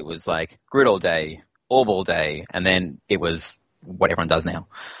Galaxy? It was like grid all day, orb all day, and then it was what everyone does now.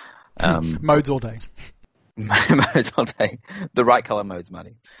 Modes all day. Modes all day. The right color modes,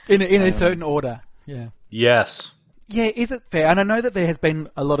 Marty. In a certain order, yeah. Yes. Yeah, is it fair? And I know that there has been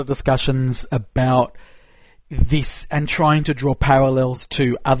a lot of discussions about this and trying to draw parallels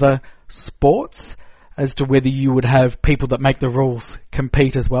to other sports as to whether you would have people that make the rules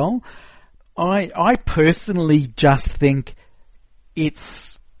compete as well. I personally just think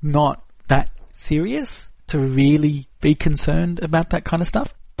it's not that serious to really be concerned about that kind of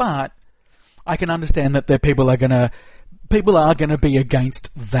stuff. But I can understand that people are gonna be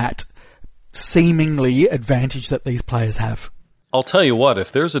against that seemingly advantage that these players have. I'll tell you what,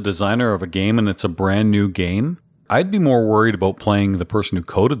 if there's a designer of a game and it's a brand new game, I'd be more worried about playing the person who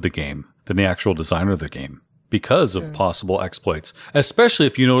coded the game than the actual designer of the game because of possible exploits, especially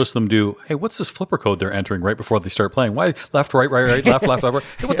if you notice them do, hey, what's this flipper code they're entering right before they start playing? Why left, right, left, left, right?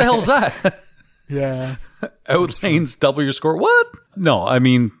 Hey, what the hell is that? Yeah. Out lanes, double your score. What? No,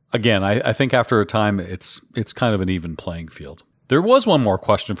 again, I think after a time, it's kind of an even playing field. There was one more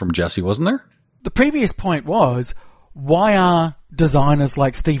question from Jesse, wasn't there? The previous point was, why are designers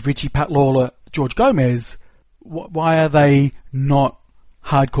like Steve Ritchie, Pat Lawler, George Gomez, why are they not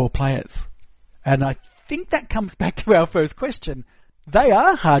hardcore players? And I think that comes back to our first question. They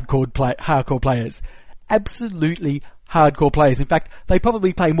are hardcore players. Absolutely hardcore players. In fact, they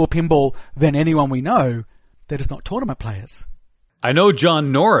probably play more pinball than anyone we know. They're just not tournament players. I know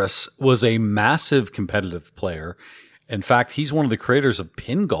John Norris was a massive competitive player. In fact, he's one of the creators of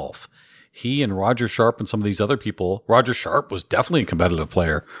Pin Golf. He and Roger Sharp and some of these other people, Roger Sharp was definitely a competitive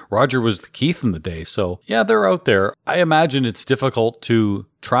player. Roger was the Keith in the day. So yeah, they're out there. I imagine it's difficult to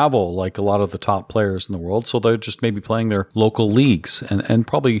travel like a lot of the top players in the world. So they're just maybe playing their local leagues and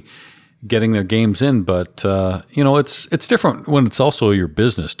probably getting their games in. But, it's different when it's also your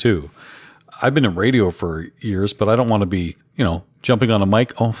business too. I've been in radio for years, but I don't want to be, jumping on a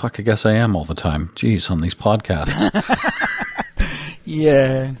mic. Oh, fuck, I guess I am all the time. Jeez, on these podcasts.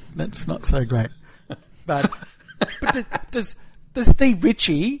 Yeah, that's not so great. But does Steve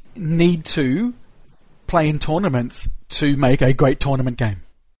Ritchie need to play in tournaments to make a great tournament game?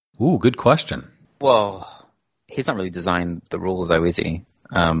 Ooh, good question. Well, he's not really designed the rules, though, is he?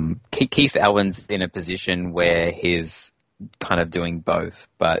 Keith Allen's in a position where he's kind of doing both,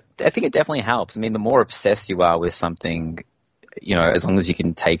 but I think it definitely helps. The more obsessed you are with something, as long as you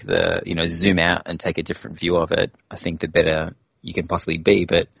can take the, zoom out and take a different view of it, I think the better you can possibly be.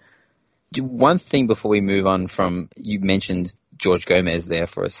 But one thing before we move on from, you mentioned George Gomez there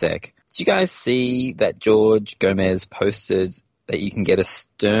for a sec. Did you guys see that George Gomez posted that you can get a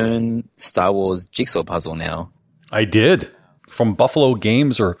Stern Star Wars jigsaw puzzle now? I did. From Buffalo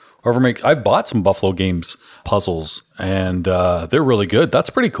Games or whoever I've bought some Buffalo Games puzzles and they're really good. That's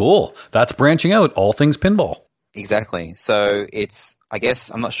pretty cool. That's branching out all things pinball. Exactly. So I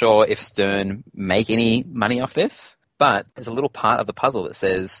guess, I'm not sure if Stern make any money off this, but there's a little part of the puzzle that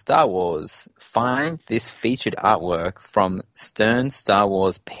says, Star Wars, find this featured artwork from Stern Star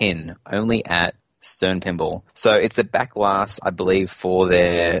Wars pin, only at Stern Pinball. So it's a backlash, I believe, for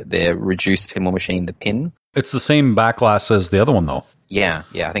their reduced pinball machine, the pin. It's the same backlash as the other one, though. Yeah,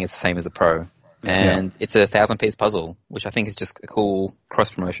 I think it's the same as the Pro. And It's a 1,000-piece puzzle, which I think is just a cool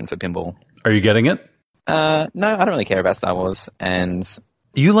cross-promotion for pinball. Are you getting it? No, I don't really care about Star Wars, and...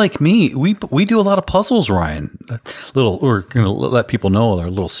 You like me. We do a lot of puzzles, Ryan. We're going to let people know our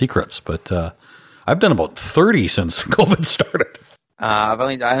little secrets, but I've done about 30 since COVID started. I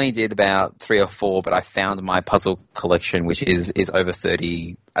only did about 3 or 4, but I found my puzzle collection, which is over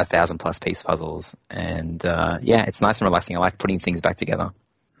 30, 1,000+ piece puzzles. And it's nice and relaxing. I like putting things back together.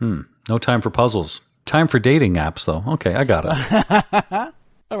 No time for puzzles. Time for dating apps, though. Okay, I got it.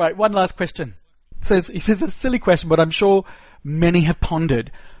 All right, one last question. He says a silly question, but I'm sure many have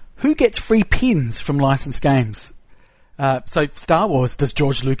pondered. Who gets free pins from licensed games? So Star Wars, does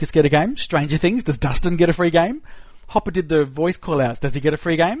George Lucas get a game? Stranger Things, does Dustin get a free game? Hopper did the voice call-outs. Does he get a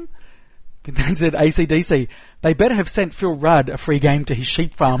free game? But then said AC/DC. They better have sent Phil Rudd a free game to his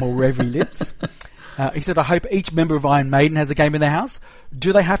sheep farm or wherever he lives. He said, I hope each member of Iron Maiden has a game in their house.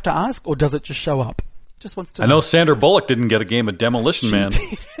 Do they have to ask, or does it just show up? Just wants to. I know Sandra Bullock didn't get a game of Demolition Man.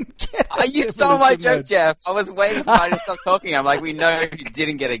 You saw my joke, Jeff. I was waiting for you to stop talking. I'm like, we know you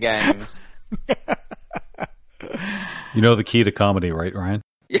didn't get a game. You know the key to comedy, right, Ryan?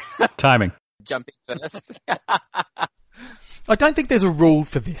 Timing. Jumping first. I don't think there's a rule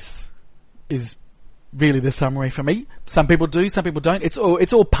for this, is really the summary for me. Some people do, some people don't. It's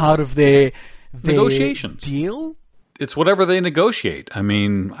all part of their negotiations deal. It's whatever they negotiate. I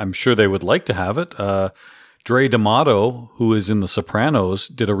mean, I'm sure they would like to have it. Dre D'Amato, who is in The Sopranos,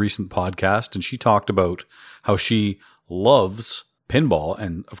 did a recent podcast, and she talked about how she loves pinball,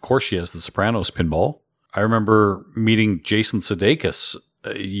 and of course she has The Sopranos pinball. I remember meeting Jason Sudeikis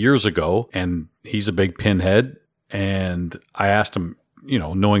years ago, and he's a big pinhead, and I asked him, you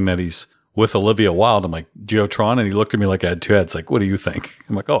know, knowing that he's with Olivia Wilde, I'm like, do you have Tron? And he looked at me like I had two heads, like, what do you think?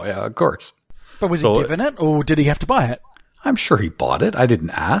 I'm like, oh yeah, of course. But was he given it, or did he have to buy it? I'm sure he bought it. I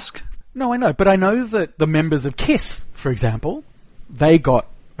didn't ask. No, I know. But I know that the members of KISS, for example, they got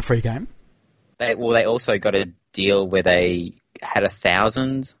a free game. They also got a deal where they had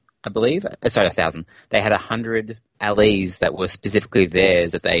 1,000, I believe. Sorry, 1,000. They had 100 LEs that were specifically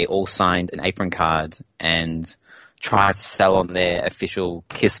theirs that they all signed an apron card and tried to sell on their official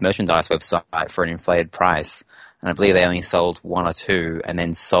KISS merchandise website for an inflated price. And I believe they only sold one or two and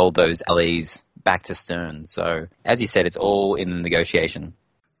then sold those LEs back to Stern. So, as you said, it's all in the negotiation.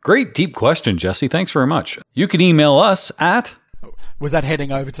 Great deep question, Jesse. Thanks very much. You can email us at... Was that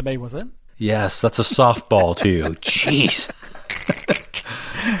heading over to me, was it? Yes, that's a softball to you. Jeez.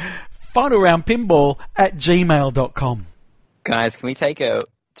 finalroundpinball@gmail.com. Guys, can we take a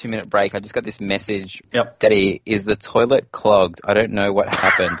 2-minute break? I just got this message. Yep. Daddy, is the toilet clogged? I don't know what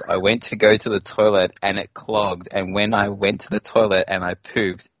happened. I went to go to the toilet and it clogged. And when I went to the toilet and I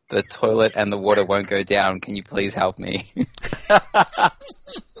pooped, the toilet and the water won't go down. Can you please help me?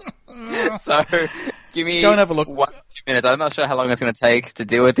 So, give me Go and have a look. 1 or 2 minutes. I'm not sure how long it's going to take to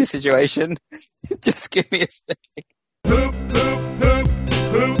deal with this situation. Just give me a sec. Poop, poop, poop,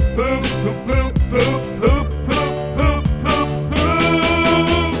 poop, poop, poop, poop, poop, poop, poop, poop,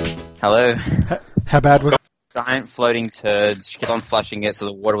 poop. Hello? How bad was it? Giant floating turds. She kept on flushing it so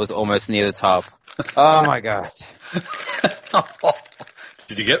the water was almost near the top. Oh my god.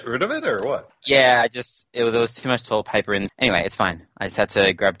 Did you get rid of it or what? Yeah, there was too much toilet paper in. Anyway, it's fine. I just had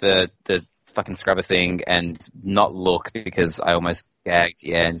to grab the fucking scrubber thing and not look because I almost gagged.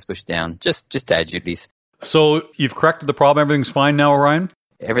 Yeah, and just push it down. Just dad duties. So you've corrected the problem. Everything's fine now, Ryan?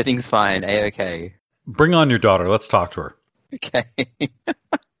 Everything's fine. A-okay. Bring on your daughter. Let's talk to her. Okay.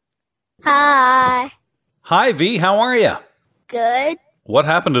 Hi. Hi, V. How are you? Good. What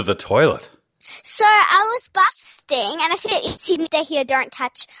happened to the toilet? So I was busting, and I said, it's in here, don't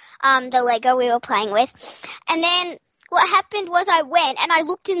touch the Lego we were playing with. And then what happened was I went and I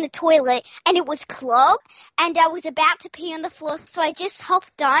looked in the toilet and it was clogged and I was about to pee on the floor, so I just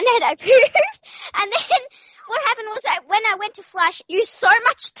hopped on and I pooped. And then what happened was when I went to flush, I used so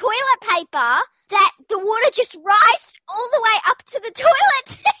much toilet paper that the water just rised all the way up to the toilet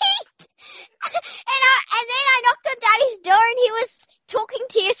seat. And then I knocked on Daddy's door and he was talking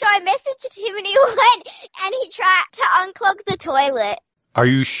to you, so I messaged him and he went and he tried to unclog the toilet. Are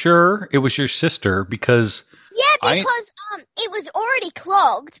you sure it was your sister? Because... Yeah, because it was already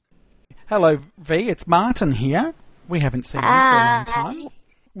clogged. Hello, V. It's Martin here. We haven't seen you for a long time.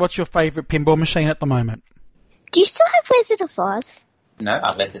 What's your favourite pinball machine at the moment? Do you still have Wizard of Oz? No,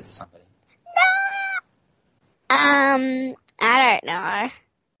 I lent it to somebody. No. I don't know.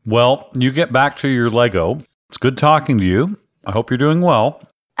 Well, you get back to your Lego. It's good talking to you. I hope you're doing well.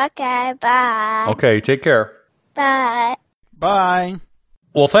 Okay, bye. Okay, take care. Bye. Bye.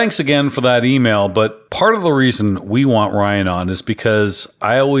 Well, thanks again for that email, but part of the reason we want Ryan on is because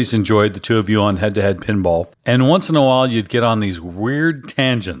I always enjoyed the two of you on head-to-head pinball, and once in a while you'd get on these weird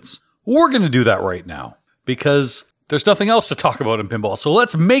tangents. We're going to do that right now, because there's nothing else to talk about in pinball, so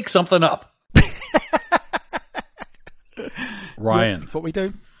let's make something up. Ryan. Yeah, that's what we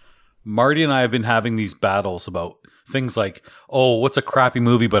do. Marty and I have been having these battles about things like, oh, what's a crappy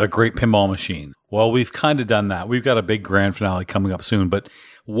movie but a great pinball machine? Well, we've kind of done that. We've got a big grand finale coming up soon. But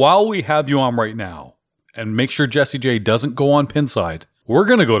while we have you on right now, and make sure Jesse J doesn't go on Pinside, we're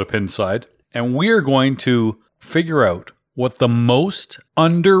going to go to Pinside, and we're going to figure out what the most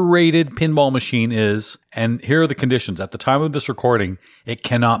underrated pinball machine is. And here are the conditions. At the time of this recording, it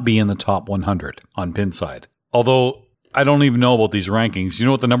cannot be in the top 100 on Pinside. Although, I don't even know about these rankings. You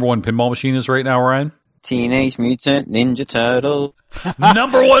know what the number one pinball machine is right now, Ryan? Teenage Mutant Ninja Turtle.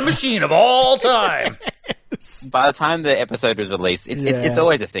 Number one machine of all time. By the time the episode was released, it's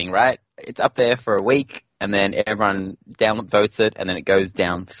always a thing, right? It's up there for a week, and then everyone downvotes it, and then it goes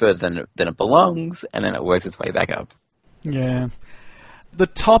down further than it belongs, and then it works its way back up. Yeah. The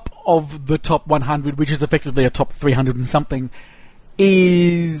top of the top 100, which is effectively a top 300 and something,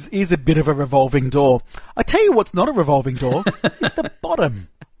 is a bit of a revolving door. I tell you what's not a revolving door. It's the bottom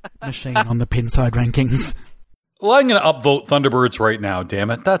machine on the Pinside rankings. Well, I'm going to upvote Thunderbirds right now, damn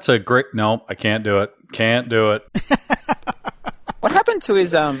it. That's a great... No, I can't do it. Can't do it. What happened to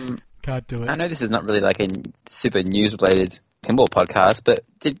his... Can't do it. I know this is not really like a super news-related pinball podcast, but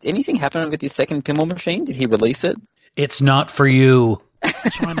did anything happen with his second pinball machine? Did he release it? It's not for you.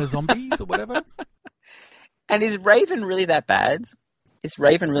 China Zombies or whatever? And is Raven really that bad? Is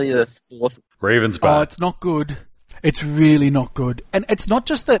Raven really the fourth? Raven's Oh, bad. it's not good. It's really not good. And it's not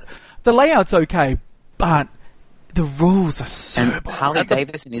just that the layout's okay, but the rules are so And Harley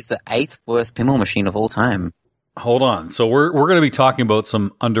Davidson is the 8th worst pinball machine of all time. Hold on. So we're going to be talking about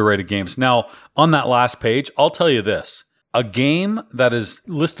some underrated games. Now, on that last page, I'll tell you this. A game that is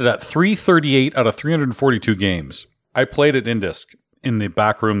listed at 338 out of 342 games. I played it in disc in the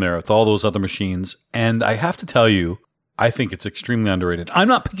back room there with all those other machines, and I have to tell you, I think it's extremely underrated. I'm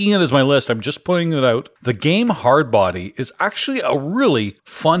not picking it as my list. I'm just putting it out. The game Hardbody is actually a really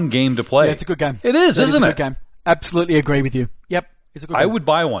fun game to play. Yeah, it's a good game. It is, isn't a it? good game. Absolutely agree with you. Yep, it's a good game. I would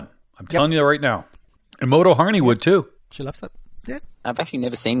buy one. I'm telling you right now. And Moto Harney would too. She loves it. Yeah. I've actually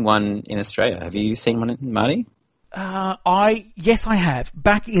never seen one in Australia. Have you seen one, Marty? Yes, I have.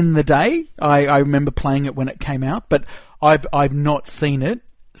 Back in the day, I remember playing it when it came out, but I've not seen it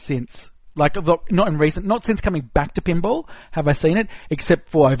since. Like, not since coming back to pinball have I seen it, except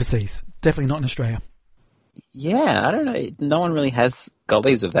for overseas. Definitely not in Australia. Yeah, I don't know. No one really has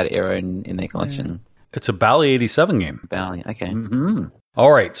goalies of that era in their collection. It's a Bally 87 game. Bally, okay. Mm-hmm.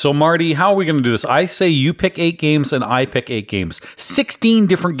 All right, so Marty, how are we going to do this? I say you pick 8 games and I pick 8 games. 16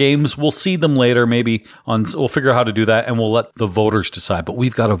 different games. We'll see them later. Maybe we'll figure out how to do that, and we'll let the voters decide. But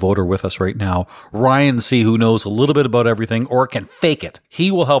we've got a voter with us right now, Ryan C., who knows a little bit about everything or can fake it.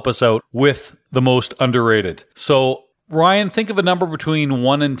 He will help us out with the most underrated. So, Ryan, think of a number between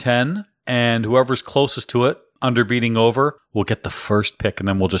 1 and 10, and whoever's closest to it, under beating over, will get the first pick, and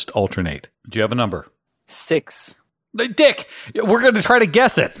then we'll just alternate. Do you have a number? 6. Dick, we're going to try to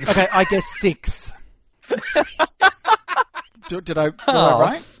guess it. Okay, I guess 6. Did I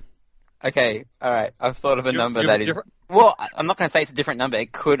right? Okay, all right. I've thought of a number that is... Well, I'm not going to say it's a different number.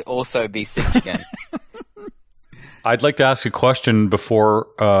 It could also be 6 again. I'd like to ask a question before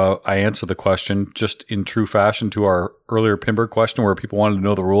I answer the question, just in true fashion to our earlier Pinbird question where people wanted to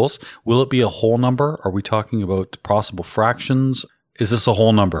know the rules. Will it be a whole number? Are we talking about possible fractions? Is this a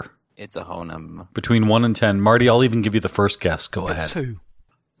whole number? It's a whole number. Between 1 and 10. Marty, I'll even give you the first guess. Go ahead. 2.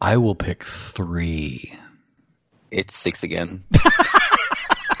 I will pick 3. It's 6 again.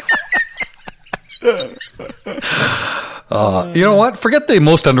 You know what? Forget the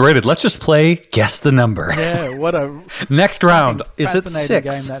most underrated. Let's just play Guess the Number. Yeah, what a Next round. Is it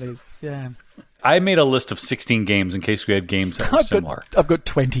fascinating 6? game that is. Yeah. I made a list of 16 games in case we had games that were similar. I've got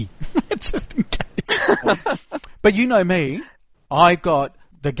 20, just in case. But you know me. I got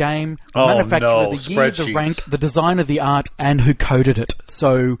the game, the manufacturer, the year, the rank, the design of the art, and who coded it.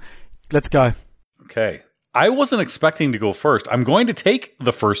 So, let's go. Okay. I wasn't expecting to go first. I'm going to take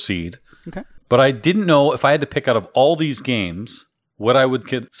the first seed. Okay. But I didn't know if I had to pick out of all these games, what I would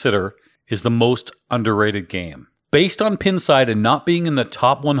consider is the most underrated game. Based on Pinside and not being in the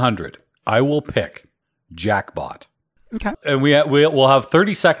top 100, I will pick Jackbot. Okay. And we'll have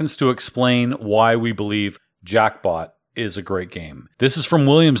 30 seconds to explain why we believe Jackbot is a great game. This is from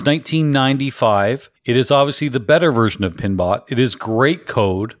Williams 1995. It is obviously the better version of Pinbot. It is great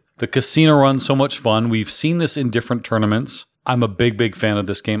code. The casino run's so much fun. We've seen this in different tournaments. I'm a big, big fan of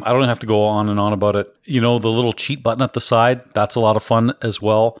this game. I don't have to go on and on about it. You know, the little cheat button at the side, that's a lot of fun as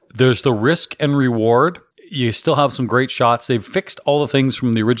well. There's the risk and reward. You still have some great shots. They've fixed all the things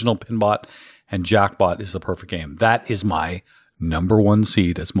from the original Pinbot, and Jackbot is the perfect game. That is my number 1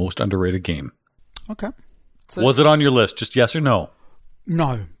 seed as most underrated game. Okay. So, was it on your list? Just yes or no?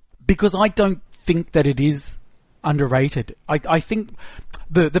 No, because I don't think that it is underrated. I think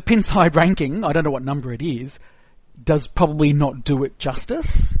the Pinside ranking, I don't know what number it is, does probably not do it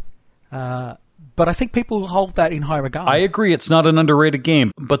justice. But I think people hold that in high regard. I agree. It's not an underrated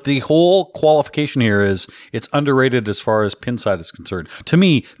game, but the whole qualification here is it's underrated as far as Pinside is concerned. To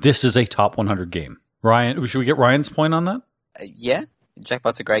me, this is a top 100 game. Ryan, should we get Ryan's point on that? Yeah,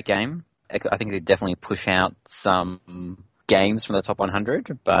 Jackpot's a great game. I think it could definitely push out some games from the top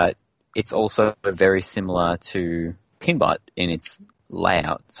 100, but it's also very similar to Pinbot in its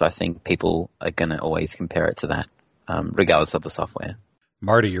layout. So I think people are going to always compare it to that, regardless of the software.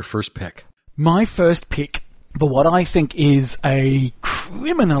 Marty, your first pick. My first pick for what I think is a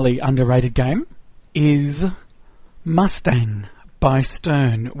criminally underrated game is Mustang by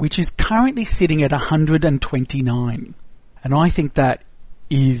Stern, which is currently sitting at 129. And I think that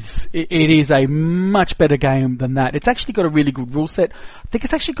it is a much better game than that. It's actually got a really good rule set. I think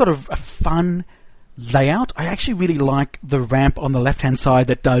it's actually got a fun layout. I actually really like the ramp on the left-hand side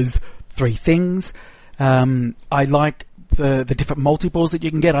that does 3 things. I like the different multi-balls that you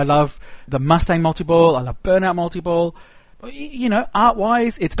can get. I love the Mustang multi-ball. I love Burnout multi-ball. You know,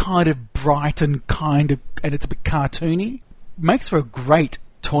 art-wise, it's kind of bright and it's a bit cartoony. Makes for a great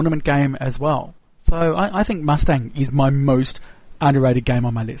tournament game as well. So I think Mustang is my most underrated game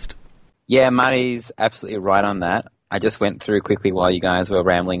on my list. Yeah, Marty's absolutely right on that. I just went through quickly while you guys were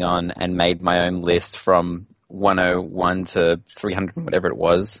rambling on and made my own list from 101 to 300, whatever it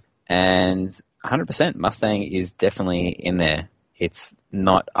was. And 100% Mustang is definitely in there. It's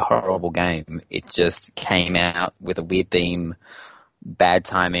not a horrible game. It just came out with a weird theme, bad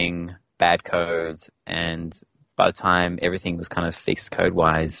timing, bad code, and by the time everything was kind of fixed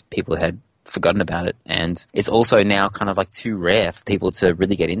code-wise, people had forgotten about it. And it's also now kind of like too rare for people to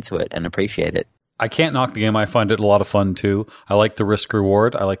really get into it and appreciate it. I can't knock the game. I find it a lot of fun too. I like the risk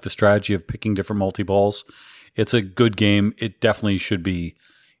reward. I like the strategy of picking different multi-balls. It's a good game. It definitely should be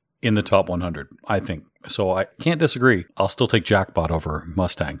in the top 100, I think. So I can't disagree. I'll still take Jackpot over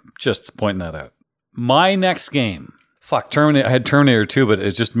Mustang. Just pointing that out. My next game. Fuck, I had Terminator 2, but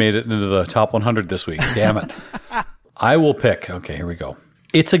it just made it into the top 100 this week. Damn it. I will pick. Okay, here we go.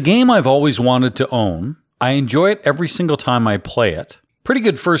 It's a game I've always wanted to own. I enjoy it every single time I play it. Pretty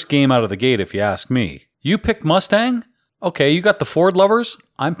good first game out of the gate, if you ask me. You picked Mustang? Okay, you got the Ford lovers?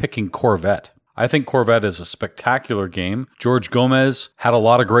 I'm picking Corvette. I think Corvette is a spectacular game. George Gomez had a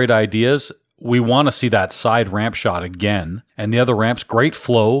lot of great ideas. We want to see that side ramp shot again. And the other ramps, great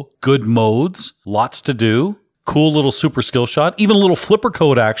flow, good modes, lots to do, cool little super skill shot, even a little flipper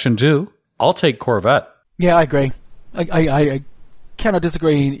code action too. I'll take Corvette. Yeah, I agree. I cannot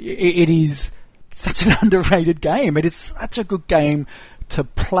disagree. It is such an underrated game. It is such a good game to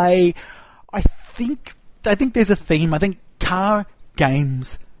play. I think there's a theme. I think car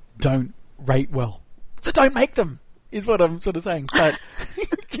games don't rate well, so don't make them, is what I'm sort of saying. But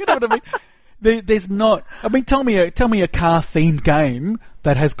you know what I mean? There's not. I mean, tell me a car themed game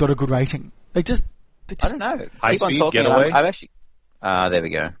that has got a good rating. They just I don't know. High Keep on Speed talking. Getaway? I've actually. There we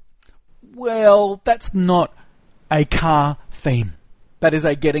go. Well, that's not a car theme. That is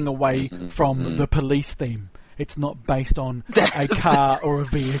a getting away from the police theme. It's not based on a car or a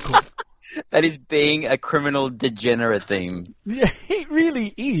vehicle. That is being a criminal degenerate theme. Yeah, it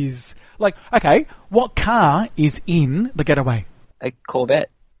really is. Like, okay, what car is in The Getaway? A Corvette.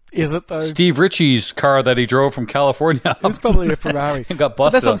 Is it though? Steve Ritchie's car that he drove from California. It's probably a Ferrari. It got So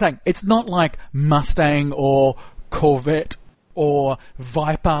busted that's what I'm up. saying. It's not like Mustang or Corvette or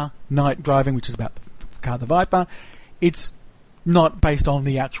Viper Night Driving, which is about the car, the Viper. It's not based on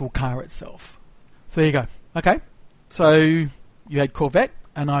the actual car itself. So there you go. Okay. So you had Corvette,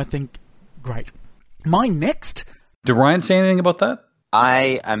 and I think great. My next. Did Ryan say anything about that?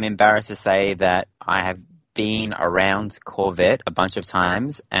 I am embarrassed to say that I have been around Corvette a bunch of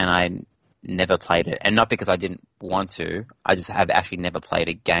times and I never played it. And not because I didn't want to, I just have actually never played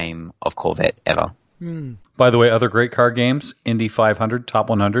a game of Corvette ever. By the way, other great car games, Indy 500, Top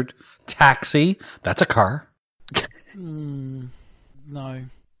 100, Taxi, that's a car. No.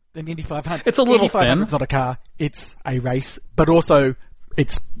 An Indy 500. It's a little Indy 500 thin. It's not a car. It's a race. But also,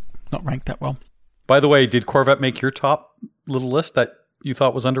 it's not ranked that well. By the way, did Corvette make your top little list that you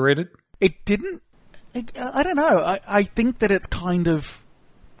thought was underrated? It didn't. I don't know. I think that it's kind of.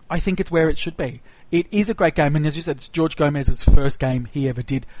 I think it's where it should be. It is a great game, and as you said, it's George Gomez's first game he ever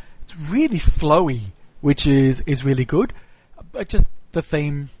did. It's really flowy, which is really good. But just the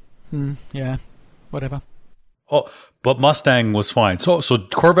theme, yeah, whatever. Oh, but Mustang was fine. So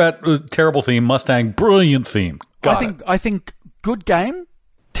Corvette, terrible theme. Mustang, brilliant theme. I think good game,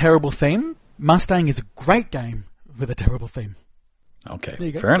 terrible theme. Mustang is a great game with a terrible theme. Okay, There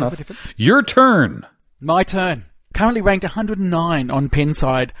you go. fair There's enough. the difference. Your turn. My turn. Currently ranked 109 on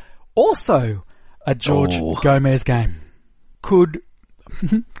Pinside. Also a George Gomez game. Could,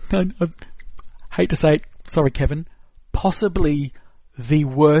 I hate to say it, sorry Kevin, possibly the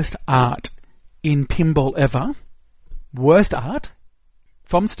worst art in pinball ever. Worst art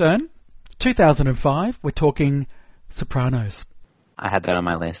from Stern, 2005. We're talking Sopranos. I had that on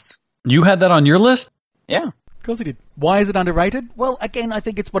my list. You had that on your list? Yeah. Of course he did. Why is it underrated? Well, again, I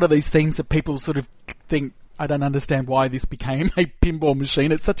think it's one of these things that people sort of think, I don't understand why this became a pinball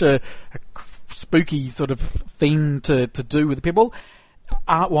machine. It's such a spooky sort of thing to do with pinball.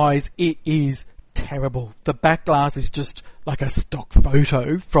 art-wise, it is terrible. The back glass is just like a stock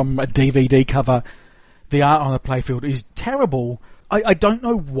photo from a DVD cover. The art on the playfield is terrible. I don't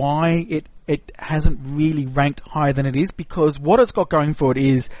know why it hasn't really ranked higher than it is, because what it's got going for it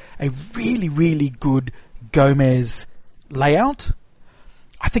is a really, really good Gomez layout.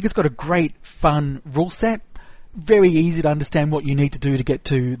 I think it's got a great, fun rule set. Very easy to understand what you need to do to get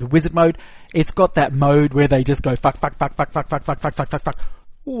to the wizard mode. It's got that mode where they just go fuck, fuck, fuck, fuck, fuck, fuck, fuck, fuck, fuck, fuck, fuck.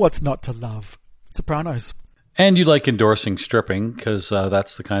 What's not to love? Sopranos. And you like endorsing stripping, because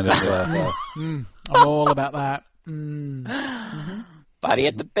that's the kind of... I'm all about that. Body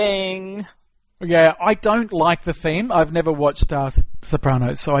at the Bing. Yeah, I don't like the theme. I've never watched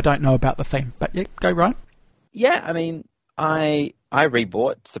Sopranos, so I don't know about the theme. But yeah, go Ryan. Yeah, I mean, I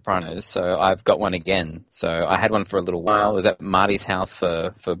rebought Sopranos, so I've got one again. So I had one for a little while. I was at Marty's house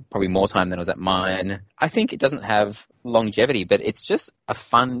for probably more time than I was at mine. I think it doesn't have longevity, but it's just a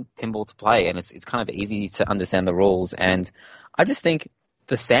fun pinball to play, and it's kind of easy to understand the rules. And I just think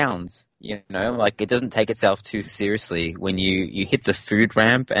the sounds, like it doesn't take itself too seriously when you hit the food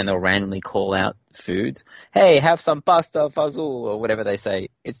ramp and they'll randomly call out foods. Hey, have some pasta fazool, or whatever they say.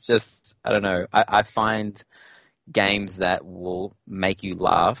 It's just, I don't know. I find games that will make you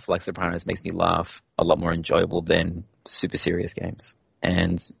laugh, like Sopranos makes me laugh, a lot more enjoyable than super serious games.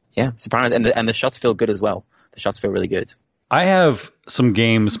 And yeah, Sopranos, and the shots feel good as well. The shots feel really good. I have some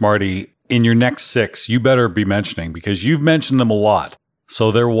games, Marty, in your next 6 you better be mentioning, because you've mentioned them a lot. So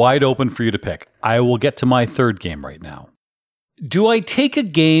they're wide open for you to pick. I will get to my third game right now. Do I take a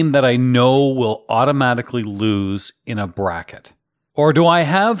game that I know will automatically lose in a bracket? Or do I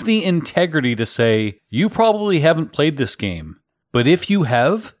have the integrity to say, you probably haven't played this game, but if you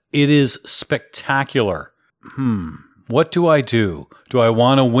have, it is spectacular. What do I do? Do I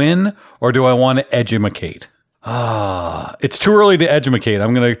want to win, or do I want to edumacate? It's too early to edumacate.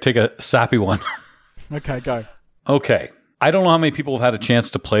 I'm going to take a sappy one. Okay, go. Okay. I don't know how many people have had a chance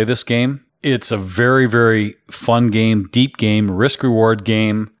to play this game. It's a very, very fun game, deep game, risk-reward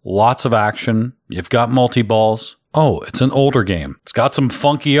game, lots of action. You've got multi-balls. Oh, it's an older game. It's got some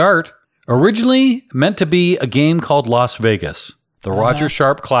funky art. Originally meant to be a game called Las Vegas, the Roger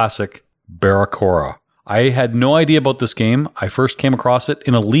Sharp classic, Baracora. I had no idea about this game. I first came across it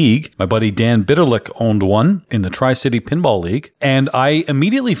in a league. My buddy Dan Bitterlick owned one in the Tri-City Pinball League, and I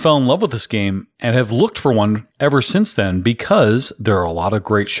immediately fell in love with this game and have looked for one ever since then, because there are a lot of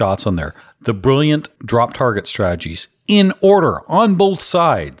great shots on there. The brilliant drop target strategies in order on both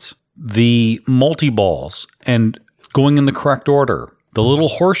sides, the multi-balls and going in the correct order, the little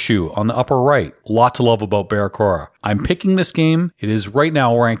horseshoe on the upper right. A lot to love about Baracora. I'm picking this game. It is right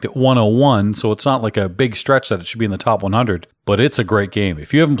now ranked at 101, so it's not like a big stretch that it should be in the top 100, but it's a great game.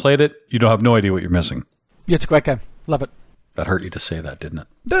 If you haven't played it, you don't have no idea what you're missing. Yeah, it's a great game. Love it. That hurt you to say that, didn't it?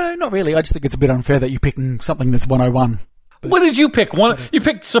 No, not really. I just think it's a bit unfair that you're picking something that's 101. What did you pick? You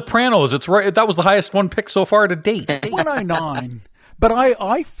picked Sopranos. It's right. That was the highest one picked so far to date. 109. But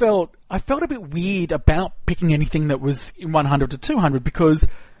I felt a bit weird about picking anything that was in 100 to 200, because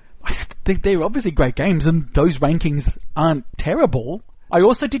I think they're obviously great games and those rankings aren't terrible. I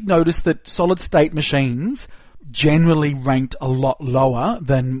also did notice that solid-state machines generally ranked a lot lower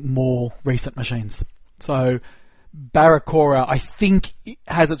than more recent machines. So Baracora, I think,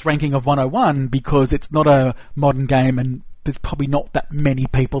 has its ranking of 101 because it's not a modern game and there's probably not that many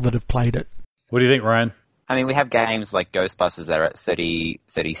people that have played it. What do you think, Ryan? I mean, we have games like Ghostbusters that are at 30,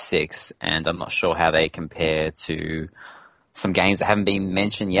 36, and I'm not sure how they compare to some games that haven't been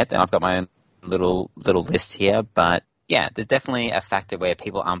mentioned yet. I've got my own little list here, but yeah, there's definitely a factor where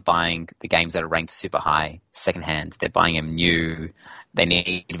people aren't buying the games that are ranked super high secondhand. They're buying them new. They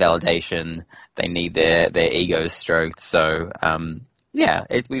need validation. They need their egos stroked. So, yeah,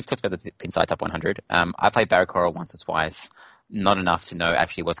 we've talked about the Pinside Top 100. I played Baracora once or twice. Not enough to know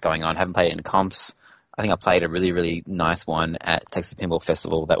actually what's going on. Haven't played it in comps. I think I played a really, really nice one at Texas Pinball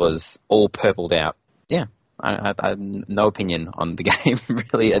Festival that was all purpled out. Yeah, I have no opinion on the game,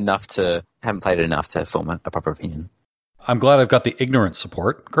 really haven't played it enough to form a proper opinion. I'm glad I've got the ignorant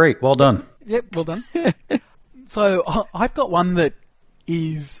support. Great, well done. Yep, well done. So I've got one that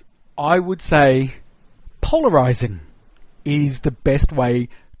is, I would say, polarizing is the best way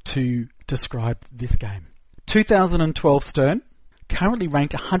to describe this game. 2012 Stern. Currently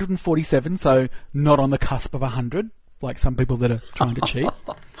ranked 147, so not on the cusp of 100, like some people that are trying to cheat.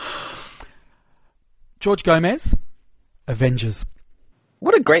 George Gomez, Avengers.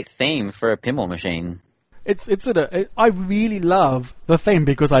 What a great theme for a pinball machine. I really love the theme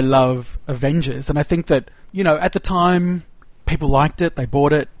because I love Avengers, and I think that, at the time, people liked it, they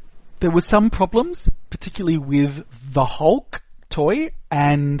bought it. There were some problems, particularly with the Hulk, toy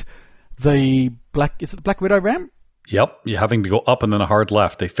and the Black Widow ramp? Yep, you're having to go up and then a hard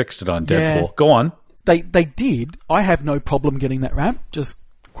left. They fixed it on Deadpool. Yeah. Go on. They did. I have no problem getting that ramp, just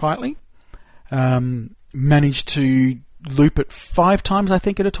quietly. Managed to loop it 5 times, I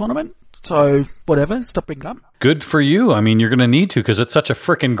think, at a tournament. So, whatever, stop bringing it up. Good for you. I mean, you're going to need to because it's such a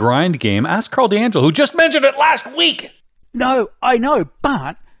frickin' grind game. Ask Carl D'Angelo, who just mentioned it last week. No, I know,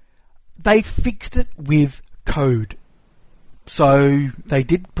 but they fixed it with code. So, they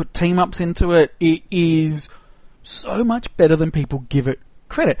did put team-ups into it. It is so much better than people give it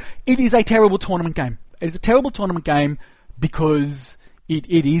credit. It is a terrible tournament game. It is a terrible tournament game because it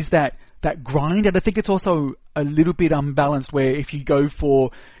is that grind, and I think it's also a little bit unbalanced where if you go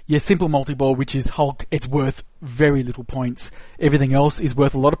for your simple multi-ball, which is Hulk, it's worth very little points. Everything else is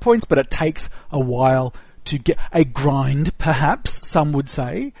worth a lot of points, but it takes a while to get a grind, perhaps, some would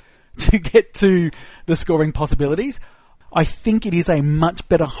say, to get to the scoring possibilities. I think it is a much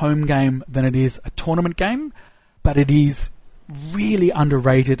better home game than it is a tournament game, but it is really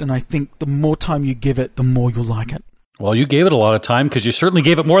underrated, and I think the more time you give it, the more you'll like it. Well, you gave it a lot of time because you certainly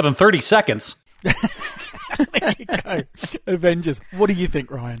gave it more than 30 seconds. There you go. Avengers. What do you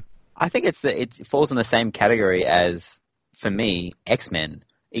think, Ryan? I think it falls in the same category as, for me, X-Men,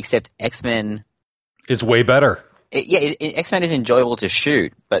 except X-Men is way better. X-Men is enjoyable to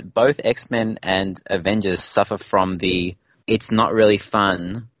shoot, but both X-Men and Avengers suffer from it's not really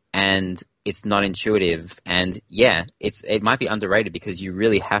fun and it's not intuitive, and it might be underrated because you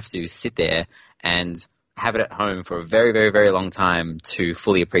really have to sit there and have it at home for a very, very, very long time to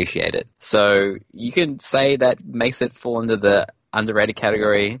fully appreciate it. So you can say that makes it fall under the underrated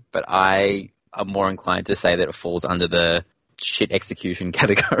category, but I am more inclined to say that it falls under the shit execution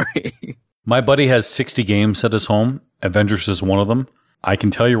category. My buddy has 60 games at his home. Avengers is one of them. I can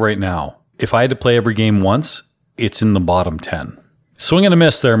tell you right now, if I had to play every game once, it's in the bottom 10. Swing and a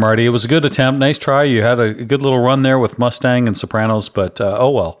miss there, Marty. It was a good attempt. Nice try. You had a good little run there with Mustang and Sopranos, but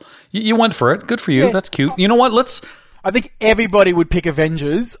oh well. You went for it. Good for you. Yeah. That's cute. You know what? I think everybody would pick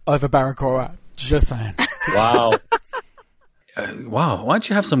Avengers over Barracuda. Just saying. Wow. Wow. Why don't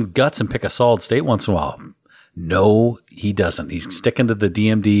you have some guts and pick a solid state once in a while? No, he doesn't. He's sticking to the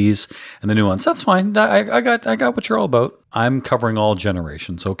DMDs and the new ones. That's fine. I got what you're all about. I'm covering all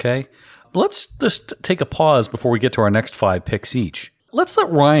generations, okay? Let's just take a pause before we get to our next 5 picks each. Let's let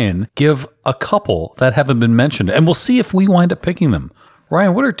Ryan give a couple that haven't been mentioned, and we'll see if we wind up picking them.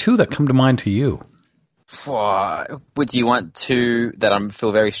 Ryan, what are 2 that come to mind to you? Would you want 2 that I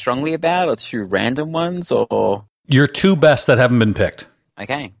feel very strongly about, or 2 random ones, or your 2 best that haven't been picked?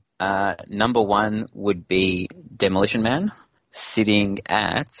 Okay. Number 1 would be Demolition Man, sitting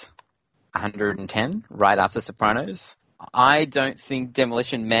at 110, right after Sopranos. I don't think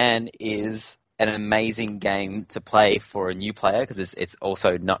Demolition Man is an amazing game to play for a new player because it's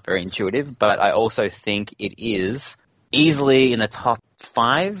also not very intuitive, but I also think it is easily in the top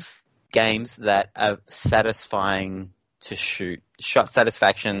 5 games that are satisfying to shoot. Shot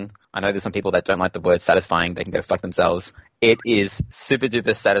satisfaction. I know there's some people that don't like the word satisfying. They can go fuck themselves. It is super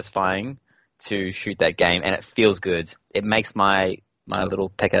duper satisfying to shoot that game, and it feels good. It makes my little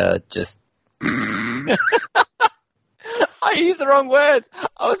pecker just... I used the wrong words.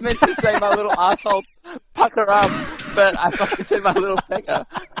 I was meant to say my little asshole pucker up, but I fucking said my little pecker.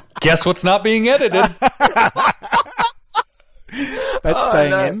 Guess what's not being edited? That's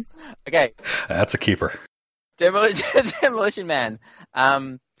staying in. Okay. That's a keeper. Demolition Man.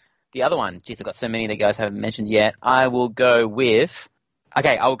 The other one. Jeez, I've got so many that you guys haven't mentioned yet. I will go with...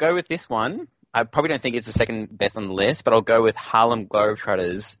 Okay, I'll go with this one. I probably don't think it's the second best on the list, but I'll go with Harlem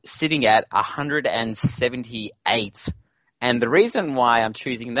Globetrotters, sitting at 178. And the reason why I'm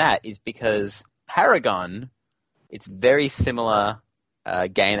choosing that is because Paragon, it's very similar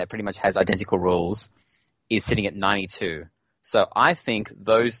game that pretty much has identical rules, is sitting at 92. So I think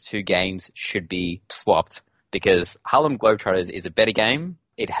those 2 games should be swapped because Harlem Globetrotters is a better game.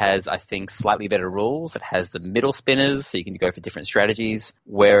 It has, I think, slightly better rules. It has the middle spinners, so you can go for different strategies,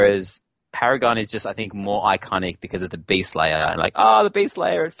 whereas Paragon is just, I think, more iconic because of the Beast Layer. And like, oh, the Beast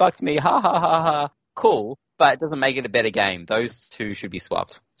Layer, it fucked me, ha ha ha ha. Cool, but it doesn't make it a better game. Those 2 should be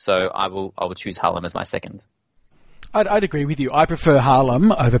swapped. So I will choose Harlem as my second. I'd agree with you. I prefer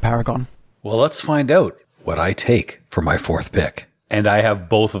Harlem over Paragon. Well, let's find out what I take for my 4th pick. And I have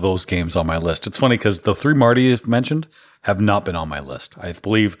both of those games on my list. It's funny because the 3 Marty have mentioned have not been on my list. I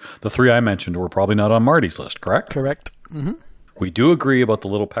believe the 3 I mentioned were probably not on Marty's list, correct? Correct. Mm-hmm. We do agree about the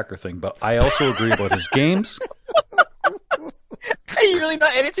little pecker thing, but I also agree about his games. Are you really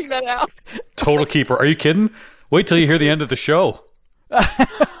not editing that out? Total keeper. Are you kidding? Wait till you hear the end of the show.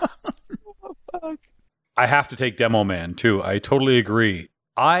 I have to take Demo Man, too. I totally agree.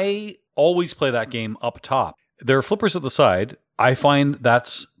 I always play that game up top. There are flippers at the side. I find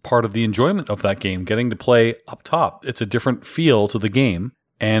that's part of the enjoyment of that game, getting to play up top. It's a different feel to the game.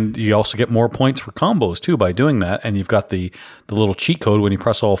 And you also get more points for combos, too, by doing that. And you've got the little cheat code when you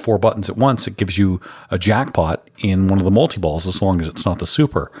press all 4 buttons at once. It gives you a jackpot in one of the multi-balls, as long as it's not the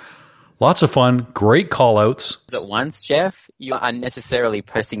super. Lots of fun. Great call-outs. At once, Jeff, you're unnecessarily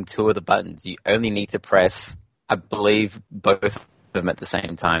pressing 2 of the buttons. You only need to press, I believe, both of them at the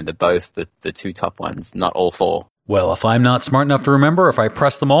same time. They're both the 2 top ones, not all 4. Well, if I'm not smart enough to remember, if I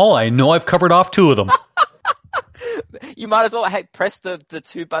press them all, I know I've covered off 2 of them. You might as well press the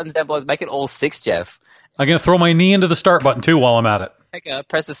 2 buttons down below. Make it all 6, Jeff. I'm going to throw my knee into the start button, too, while I'm at it.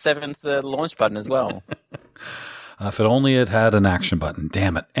 Press the 7th launch button as well. If it only had had an action button.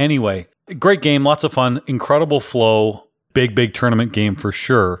 Damn it. Anyway, great game. Lots of fun. Incredible flow. Big tournament game for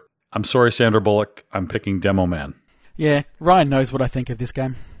sure. I'm sorry, Sandra Bullock. I'm picking Demo Man. Yeah, Ryan knows what I think of this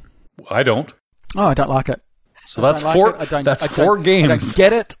game. I don't. Oh, I don't like it. So that's 4 games. I don't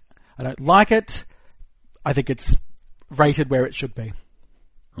get it. I don't like it. I think it's rated where it should be.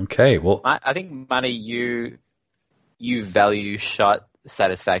 Okay, well... I think, Money, you value shot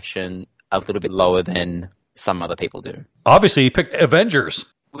satisfaction a little bit lower than some other people do. Obviously, you picked Avengers.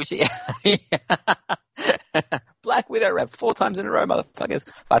 Which, yeah. Black Widow rap 4 times in a row, motherfuckers.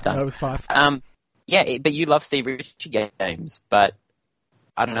 5 times. That was 5. Yeah, but you love Steve Ritchie games, but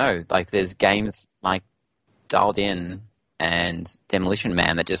I don't know, like there's games like Dialed In and Demolition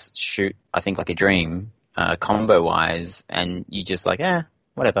Man that just shoot, I think, like a dream, combo-wise, and you just like,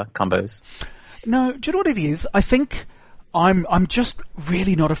 whatever, combos. No, do you know what it is? I think I'm just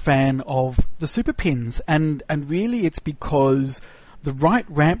really not a fan of the super pins, and really it's because the right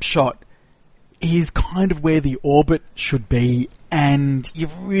ramp shot is kind of where the orbit should be, and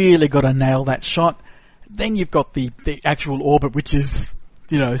you've really got to nail that shot. Then you've got the actual orbit, which is,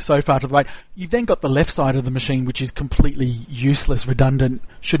 so far to the right. You've then got the left side of the machine, which is completely useless, redundant,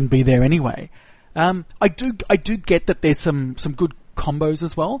 shouldn't be there anyway. I do get that there's some good combos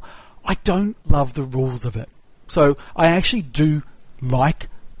as well. I don't love the rules of it. So I actually do like,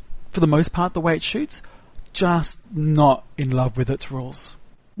 for the most part, the way it shoots, just not in love with its rules.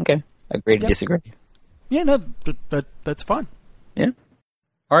 Okay. Agree to disagree. Yeah, no, but that's fine. Yeah.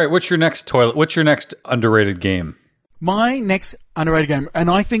 All right, what's your next underrated game? My next underrated game, and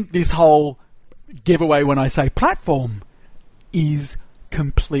I think this whole giveaway when I say platform is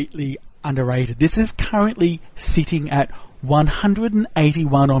completely underrated. This is currently sitting at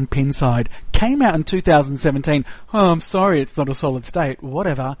 181 on Pinside. Came out in 2017. Oh, I'm sorry, it's not a solid state.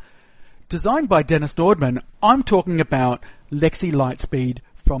 Whatever. Designed by Dennis Nordman. I'm talking about Lexi Lightspeed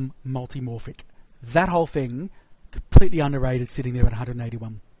from Multimorphic. That whole thing, completely underrated, sitting there at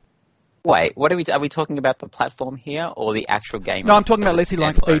 181. Wait, what are we talking about the platform here or the actual game? No, I'm talking about Lexi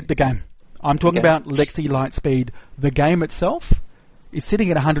Lightspeed, the game. I'm talking about Lexi Lightspeed. The game itself is sitting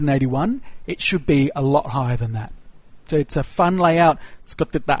at 181. It should be a lot higher than that. So it's a fun layout. It's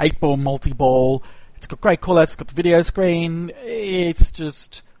got the 8-ball multi-ball. It's got great callouts. It's got the video screen. It's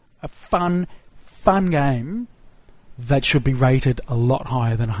just a fun game that should be rated a lot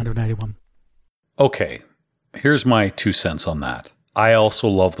higher than 181. Okay, here's my 2 cents on that. I also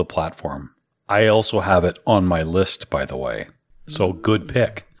love the platform. I also have it on my list, by the way. So good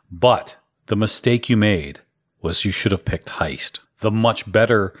pick. But the mistake you made was you should have picked Heist. The much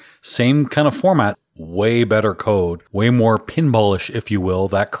better, same kind of format, way better code, way more pinballish, if you will.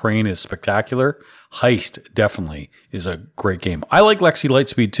 That crane is spectacular. Heist definitely is a great game. I like Lexi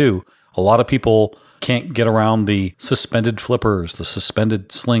Lightspeed too. A lot of people can't get around the suspended flippers, the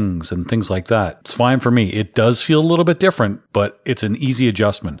suspended slings, and things like that. It's fine for me. It does feel a little bit different, but it's an easy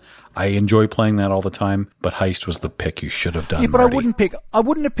adjustment. I enjoy playing that all the time, but Heist was the pick you should have done. Yeah, but Marty. I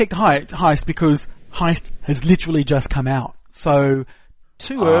wouldn't have picked Heist because Heist has literally just come out. So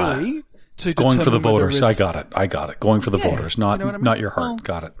too early to going for the determine whether voters. I got it. Going for the voters, not what I mean? not your heart. Well,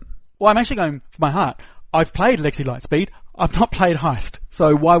 got it. Well, I'm actually going for my heart. I've played Lexi Lightspeed. I've not played Heist.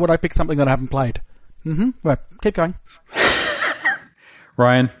 So why would I pick something that I haven't played? Right, keep going.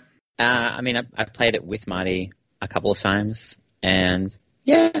 Ryan? I played it with Marty a couple of times, and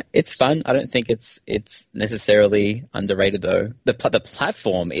yeah, it's fun. I don't think it's necessarily underrated though. The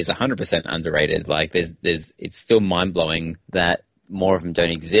platform is 100% underrated. Like it's still mind blowing that more of them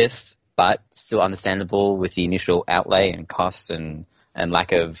don't exist, but still understandable with the initial outlay and costs and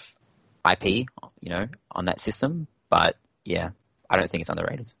lack of IP, on that system. But yeah, I don't think it's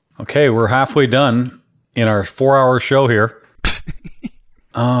underrated. Okay, we're halfway done in our 4-hour show here.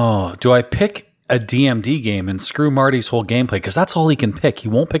 Oh, do I pick a DMD game and screw Marty's whole gameplay because that's all he can pick. He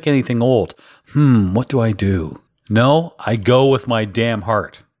won't pick anything old. What do I do? No, I go with my damn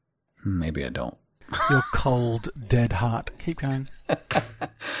heart. Maybe I don't. Your cold, dead heart. Keep going.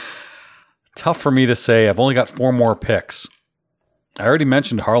 Tough for me to say. I've only got 4 more picks. I already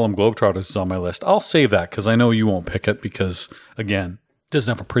mentioned Harlem Globetrotters is on my list. I'll save that because I know you won't pick it because, again, it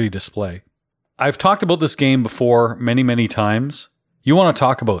doesn't have a pretty display. I've talked about this game before many, many times. You want to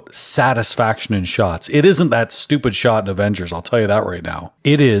talk about satisfaction in shots. It isn't that stupid shot in Avengers, I'll tell you that right now.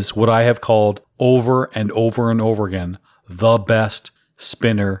 It is what I have called over and over and over again, the best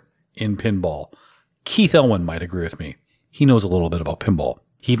spinner in pinball. Keith Elwin might agree with me. He knows a little bit about pinball.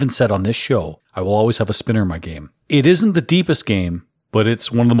 He even said on this show, I will always have a spinner in my game. It isn't the deepest game, but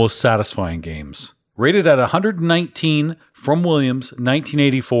it's one of the most satisfying games. Rated at 119 from Williams,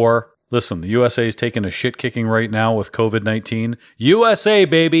 1984. Listen, the USA is taking a shit kicking right now with COVID-19. USA,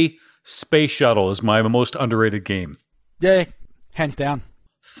 baby! Space Shuttle is my most underrated game. Yeah, hands down.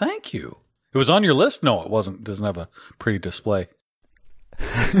 Thank you. It was on your list? No, it wasn't. It doesn't have a pretty display.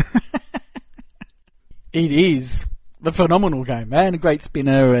 It is a phenomenal game, man. A great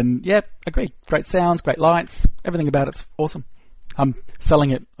spinner and, yeah, agreed. Great sounds, great lights. Everything about it's awesome. I'm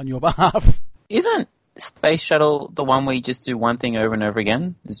selling it on your behalf. Isn't Space Shuttle the one where you just do one thing over and over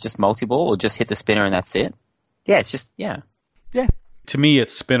again? It's just multi-ball or just hit the spinner and that's it? Yeah, it's just, yeah. Yeah. To me,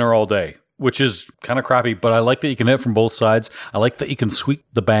 it's spinner all day, which is kind of crappy, but I like that you can hit from both sides. I like that you can sweep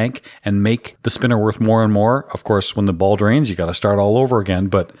the bank and make the spinner worth more and more. Of course, when the ball drains, you got to start all over again,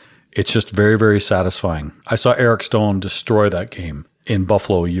 but it's just very, very satisfying. I saw Eric Stone destroy that game in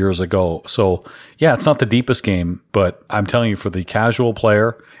Buffalo years ago. So, yeah, it's not the deepest game, but I'm telling you, for the casual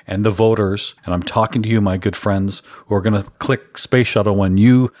player and the voters, and I'm talking to you, my good friends, who are going to click Space Shuttle when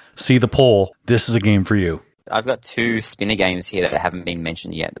you see the poll, this is a game for you. I've got 2 spinner games here that haven't been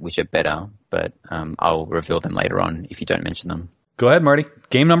mentioned yet, which are better, but I'll reveal them later on if you don't mention them. Go ahead, Marty.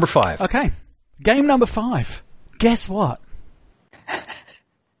 Game number 5. Okay. Game number 5. Guess what?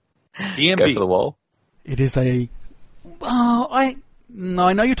 DMD. Go for the wall. It is a... Oh, I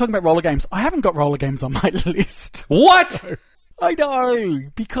know you're talking about roller games. I haven't got roller games on my list. What? So, I know,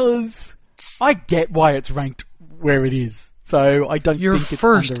 because I get why it's ranked where it is. So I don't Your think it's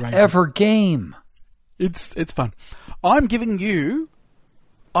first underrated. ever game. It's fun. I'm giving you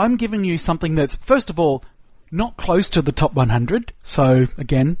something that's, first of all, not close to the top 100. So,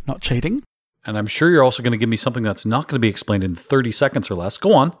 again, not cheating. And I'm sure you're also going to give me something that's not going to be explained in 30 seconds or less.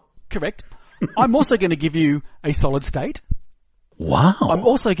 Go on. Correct. I'm also going to give you a solid state. Wow. I'm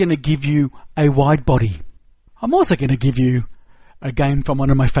also going to give you a wide body. I'm also going to give you a game from one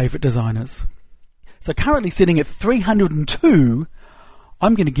of my favourite designers. So currently sitting at 302,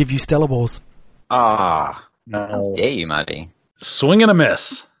 I'm going to give you Stellar Wars. How dare you, Marty? Swing and a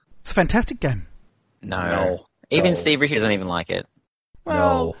miss. It's a fantastic game. No. Even Steve Richards doesn't even like it.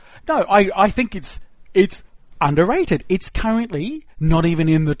 Well, no, I think it's underrated. It's currently not even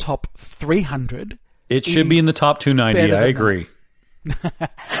in the top 300. It should be in the top 290. I agree.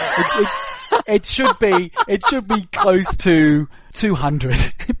 It should be close to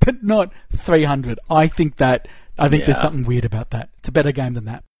 200, but not 300. I think there's something weird about that. It's a better game than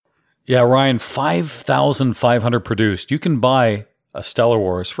that. Yeah, Ryan, 5,500 produced. You can buy a Stellar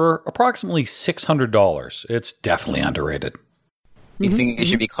Wars for approximately $600. It's definitely underrated. You think it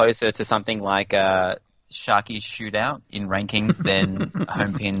should be closer to something like Sharky's Shootout in rankings than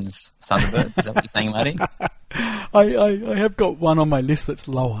Home Pin's Thunderbirds? Is that what you're saying, Marty? I have got one on my list that's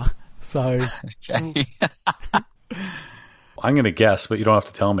lower. So Okay. I'm going to guess, but you don't have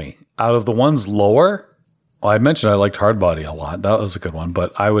to tell me. Out of the ones lower, well, I mentioned I liked Hardbody a lot. That was a good one.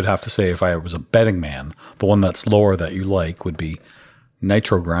 But I would have to say, if I was a betting man, the one that's lower that you like would be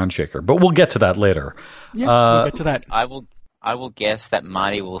Nitro Ground Shaker. But we'll get to that later. yeah, we'll get to that. I will guess that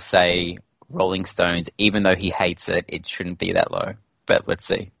Marty will say Rolling Stones, even though he hates it, it shouldn't be that low. But let's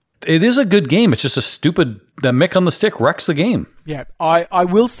see. It is a good game. It's just a stupid... That Mick on the stick wrecks the game. Yeah, I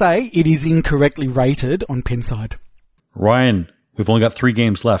will say it is incorrectly rated on Pinside. Ryan, we've only got 3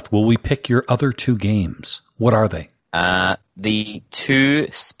 games left. Will we pick your other 2 games? What are they? The 2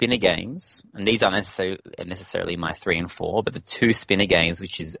 spinner games, and these aren't necessarily my 3 and 4, but the 2 spinner games,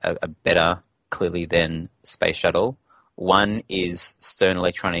 which is a better, clearly, than Space Shuttle. One is Stern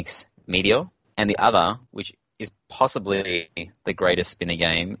Electronics Meteor, and the other, which is possibly the greatest spinner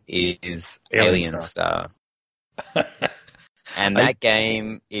game, is Alien Star. And that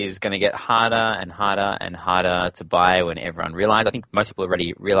game is going to get harder and harder and harder to buy when everyone realizes. I think most people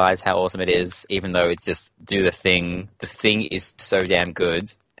already realize how awesome it is, even though it's just do the thing. The thing is so damn good,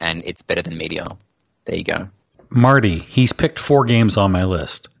 and it's better than Meteor. There you go. Marty, he's picked 4 games on my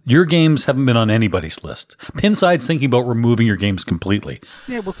list. Your games haven't been on anybody's list. Pinside's thinking about removing your games completely.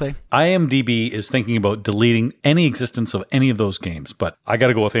 Yeah, we'll see. IMDb is thinking about deleting any existence of any of those games, but I got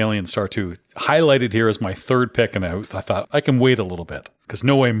to go with Alien Star 2. Highlighted here as my third pick, and I thought I can wait a little bit because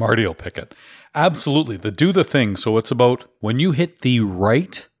no way Marty will pick it. Absolutely, the do the thing. So it's about when you hit the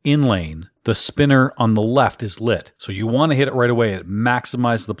right in lane, the spinner on the left is lit. So you want to hit it right away. It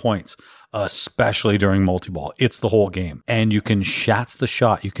maximizes the points, especially during multi-ball. It's the whole game. And you can shats the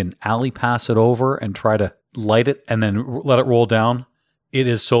shot. You can alley pass it over and try to light it and then let it roll down. It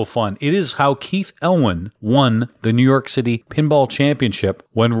is so fun. It is how Keith Elwin won the New York City Pinball Championship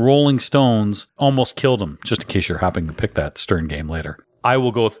when Rolling Stones almost killed him, just in case you're happening to pick that Stern game later. I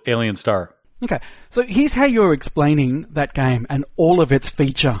will go with Alien Star. Okay, so here's how you're explaining that game and all of its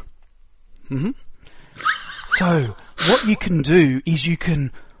feature. So what you can do is you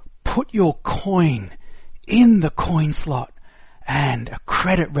can put your coin in the coin slot and a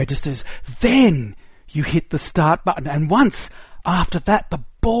credit registers. Then you hit the start button, and once after that the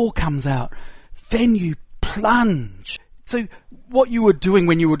ball comes out, then you plunge. So what you were doing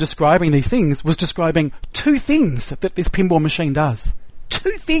when you were describing these things was describing two things that this pinball machine does.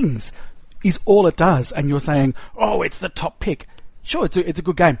 Two things is all it does, and you're saying, oh, it's the top pick. Sure, it's a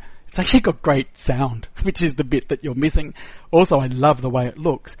good game. It's actually got great sound, which is the bit that you're missing. Also, I love the way it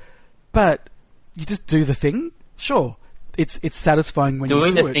looks. But you just do the thing. Sure, it's satisfying when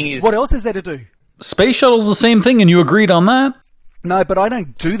Doing you do the it. thing is... What else is there to do? Space Shuttle's the same thing, and you agreed on that? No, but I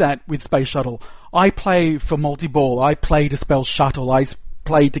don't do that with Space Shuttle. I play for multi-ball. I play to spell shuttle. I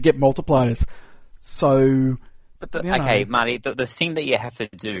play to get multipliers. So... But okay, Marty, the thing that you have to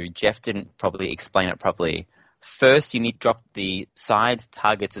do, Jeff didn't probably explain it properly. First, you need to drop the side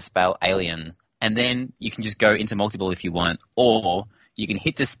target to spell alien, and then you can just go into multiple if you want, or you can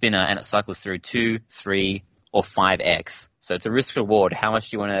hit the spinner and it cycles through 2, 3, or 5x. So it's a risk reward. How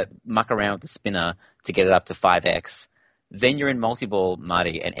much do you want to muck around with the spinner to get it up to 5x? Then you're in multi-ball,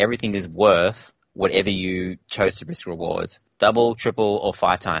 Marty, and everything is worth whatever you chose to risk reward. Double, triple, or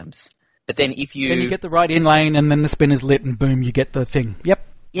 5 times. But then if you... Then you get the right in lane, and then the spinner's lit, and boom, you get the thing. Yep.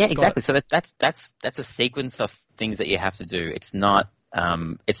 Yeah, exactly. So that's a sequence of things that you have to do. It's not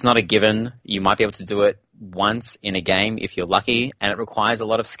a given. You might be able to do it once in a game if you're lucky, and it requires a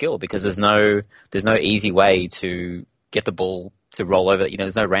lot of skill because there's no easy way to get the ball to roll over. You know,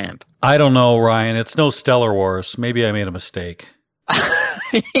 there's no ramp. I don't know, Ryan. It's no Stellar Wars. Maybe I made a mistake.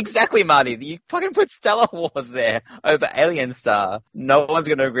 Exactly, Marty. You fucking put Stellar Wars there over Alien Star. No one's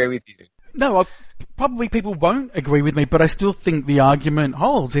going to agree with you. No, probably people won't agree with me, but I still think the argument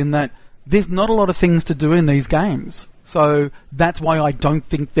holds in that there's not a lot of things to do in these games. So that's why I don't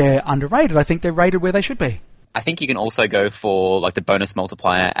think they're underrated. I think they're rated where they should be. I think you can also go for like the bonus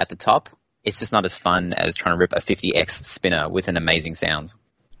multiplier at the top. It's just not as fun as trying to rip a 50x spinner with an amazing sound.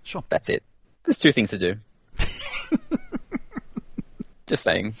 Sure. That's it. There's 2 things to do. Just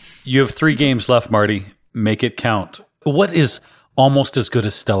saying. You have 3 games left, Marty. Make it count. What is almost as good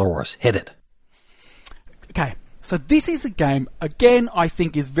as Stellar Wars? Hit it. Okay, so this is a game, again, I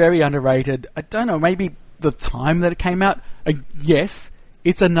think is very underrated. I don't know, maybe the time that it came out. Yes,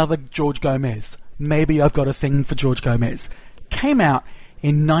 it's another George Gomez. Maybe I've got a thing for George Gomez. Came out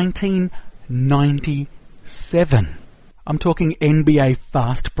in 1997. I'm talking NBA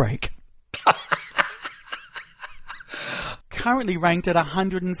Fast Break. Currently ranked at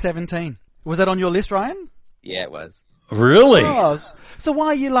 117. Was that on your list, Ryan? Yeah, it was. Really? Oh, so why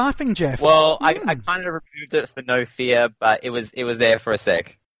are you laughing, Jeff? Well, I kind of removed it for no fear, but it was there for a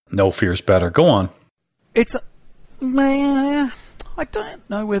sec. No fear's better. Go on. It's... I don't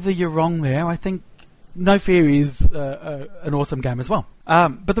know whether you're wrong there. I think No Fear is an awesome game as well.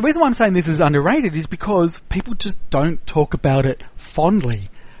 But the reason why I'm saying this is underrated is because people just don't talk about it fondly.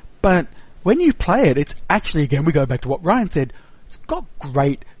 But when you play it, it's actually, again, we go back to what Ryan said, it's got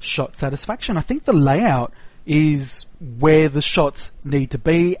great shot satisfaction. I think the layout is where the shots need to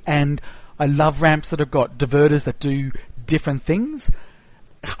be, and I love ramps that have got diverters that do different things.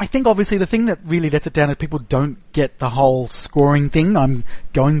 I think obviously the thing that really lets it down is people don't get the whole scoring thing. I'm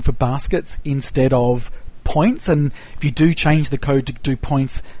going for baskets instead of points, and if you do change the code to do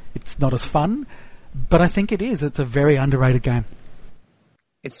points, it's not as fun. But I think it is. It's a very underrated game.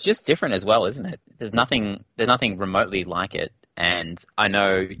 It's just different as well, isn't it? There's nothing remotely like it, and I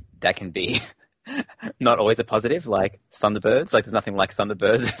know that can be not always a positive, like Thunderbirds. Like there's nothing like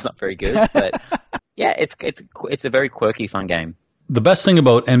Thunderbirds. It's not very good, but yeah, it's a very quirky, fun game. The best thing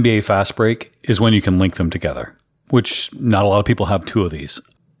about NBA Fast Break is when you can link them together, which not a lot of people have 2 of these.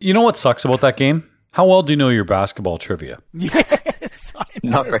 You know what sucks about that game? How well do you know your basketball trivia? Yes, I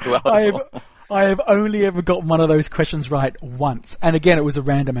know. Not very well. I have only ever got one of those questions right once. And again, it was a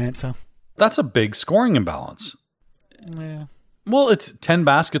random answer. That's a big scoring imbalance. Yeah. Well, it's 10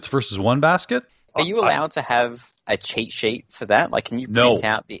 baskets versus 1 basket. Are you allowed to have a cheat sheet for that? Like, can you print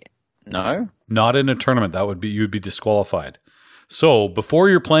out the... No? Not in a tournament. You'd be disqualified. So before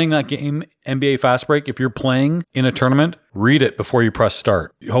you're playing that game, NBA Fast Break, if you're playing in a tournament, read it before you press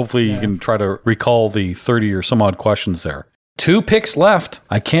start. Hopefully you can try to recall the 30 or some odd questions there. 2 picks left.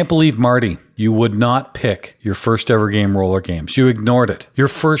 I can't believe, Marty, you would not pick your first ever game, Roller Games. You ignored it. Your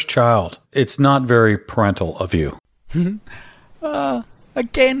first child. It's not very parental of you.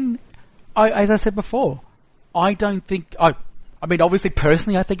 Again, as I said before, I don't think... I mean, obviously,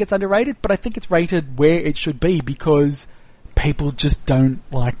 personally, I think it's underrated, but I think it's rated where it should be because people just don't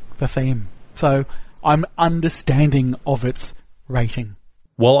like the theme. So I'm understanding of its rating.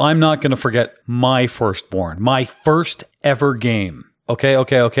 Well, I'm not going to forget my firstborn, my first ever game.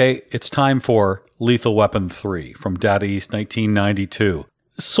 Okay. It's time for Lethal Weapon 3 from Data East 1992.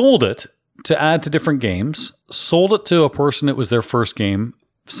 Sold it to add to different games. Sold it to a person it was their first game.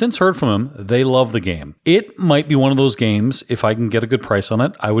 Since heard from them, they love the game. It might be one of those games, if I can get a good price on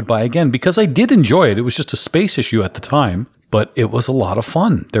it, I would buy again because I did enjoy it. It was just a space issue at the time, but it was a lot of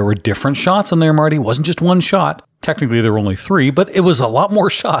fun. There were different shots in there, Marty. It wasn't just one shot. Technically, there were only 3, but it was a lot more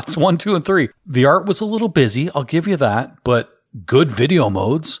shots, 1, 2, and 3. The art was a little busy, I'll give you that, but good video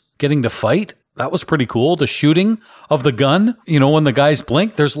modes, getting to fight, that was pretty cool. The shooting of the gun, when the guys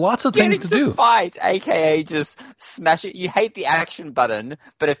blink, there's lots of things to do. Fight, aka just smash it. You hate the action button,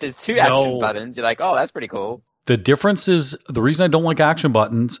 but if there's 2 action buttons, you're like, oh, that's pretty cool. The difference is, the reason I don't like action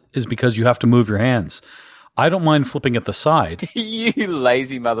buttons is because you have to move your hands. I don't mind flipping at the side. You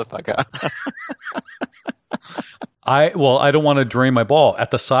lazy motherfucker. I don't want to drain my ball.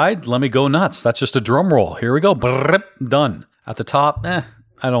 At the side, let me go nuts. That's just a drum roll. Here we go. Brrr, done. At the top, I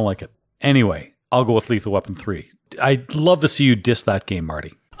don't like it. Anyway, I'll go with Lethal Weapon 3. I'd love to see you diss that game,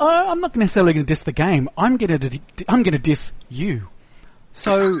 Marty. I'm not necessarily going to diss the game. I'm going to diss you.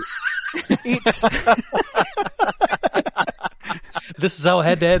 So it's this is how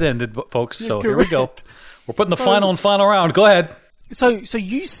head-to-head ended, folks. So here we go. We're putting the final round. Go ahead. So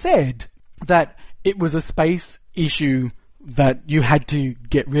you said that it was a space issue that you had to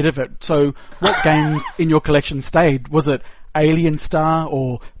get rid of it. So what games in your collection stayed? Was it Alien Star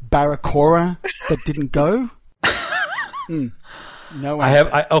or Barracora that didn't go? No, I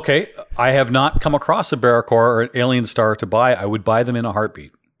have not come across a Barracora or an Alien Star to buy. I would buy them in a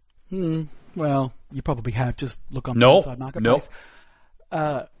heartbeat. Well, you probably have. Just look on the inside marketplace.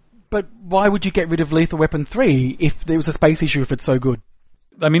 But why would you get rid of Lethal Weapon 3 if there was a space issue if it's so good?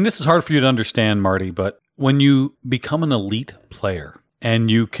 I mean, this is hard for you to understand, Marty, but when you become an elite player and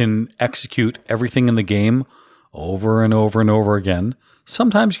you can execute everything in the game over and over and over again,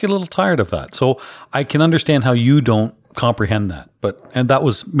 sometimes you get a little tired of that. So I can understand how you don't comprehend that, and that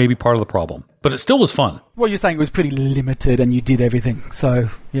was maybe part of the problem. But it still was fun. Well, you're saying it was pretty limited and you did everything. So,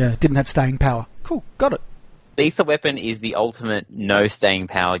 yeah, it didn't have staying power. Cool, got it. Lethal Weapon is the ultimate no staying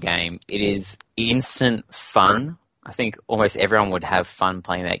power game. It is instant fun. I think almost everyone would have fun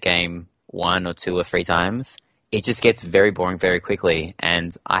playing that game 1 or 2 or 3 times. It just gets very boring very quickly,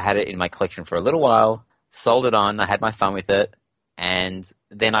 and I had it in my collection for a little while, sold it on, I had my fun with it, and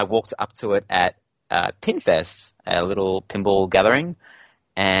then I walked up to it at Pinfest, a little pinball gathering,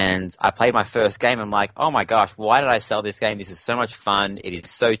 and I played my first game. I'm like, oh my gosh, why did I sell this game? This is so much fun. It is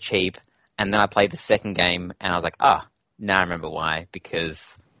so cheap. And then I played the second game, and I was like, now I remember why,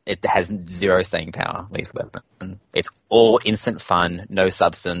 because it has 0 staying power, Lethal Weapon. It's all instant fun, no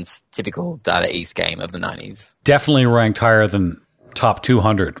substance, typical Data East game of the 90s. Definitely ranked higher than top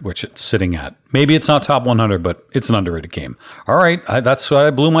 200, which it's sitting at. Maybe it's not top 100, but it's an underrated game. All right, that's why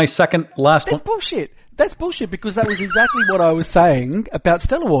I blew my last one. That's bullshit. That's bullshit because that was exactly what I was saying about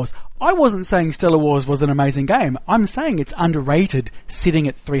Stellar Wars. I wasn't saying Stellar Wars was an amazing game. I'm saying it's underrated, sitting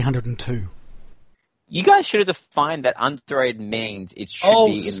at 302. You guys should have defined that underrated means it should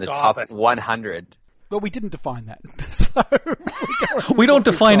be in the top 100. Well, we didn't define that. So we don't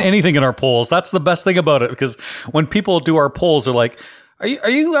define anything in our polls. That's the best thing about it, because when people do our polls, they're like, are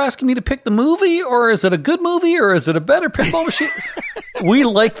you asking me to pick the movie, or is it a good movie, or is it a better pinball machine? We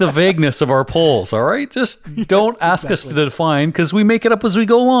like the vagueness of our polls, all right? Just don't ask us to define, because we make it up as we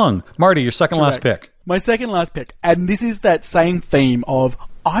go along. Marty, your second last pick. My second last pick. And this is that same theme of,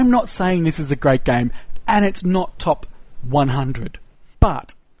 I'm not saying this is a great game, and it's not top 100.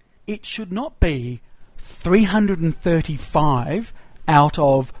 But it should not be 335 out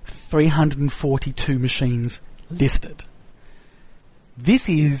of 342 machines listed. This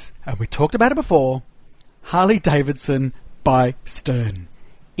is, and we talked about it before, Harley Davidson by Stern.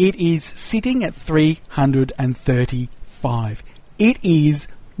 It is sitting at 335. It is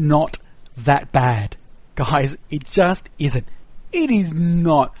not that bad. Guys, it just isn't. It is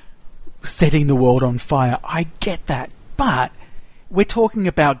not setting the world on fire. I get that. But we're talking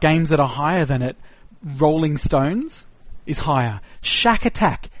about games that are higher than it. Rolling Stones is higher. Shack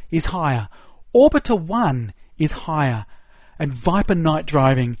Attack is higher. Orbiter 1 is higher. And Viper Night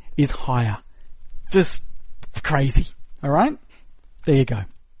Driving is higher. Just crazy. Alright? There you go.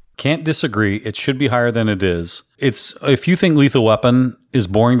 Can't disagree. It should be higher than it is. It's if you think Lethal Weapon is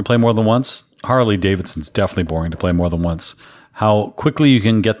boring to play more than once, Harley Davidson's definitely boring to play more than once. How quickly you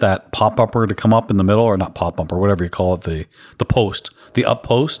can get that pop-upper to come up in the middle, or not pop-upper, whatever you call it, the post, the up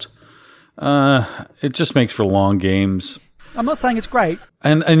post. It just makes for long games. I'm not saying it's great.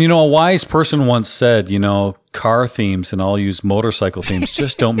 And you know, a wise person once said, you know, car themes, and I'll use motorcycle themes,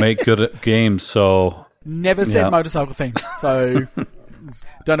 just don't make good games. So never said motorcycle themes. So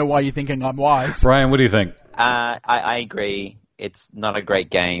don't know why you're thinking I'm wise. Brian, what do you think? I agree. It's not a great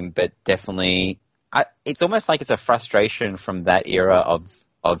game, but definitely, it's almost like it's a frustration from that era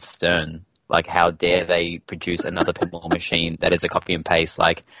of Stern. Like, how dare they produce another pinball machine that is a copy and paste?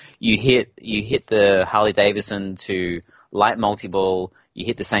 Like, you hit the Harley Davidson to light multi-ball, you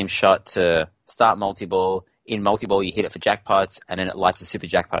hit the same shot to start multi-ball. In multi-ball, you hit it for jackpots, and then it lights a super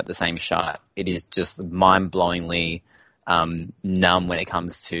jackpot at the same shot. It is just mind-blowingly numb when it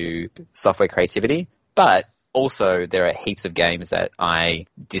comes to software creativity. But also, there are heaps of games that I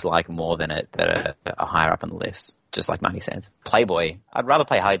dislike more than it that are higher up on the list, just like Marty says. Playboy. I'd rather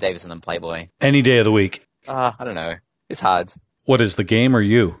play Harley Davidson than Playboy. Any day of the week. I don't know. It's hard. What is the game or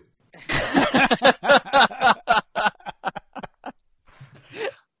you?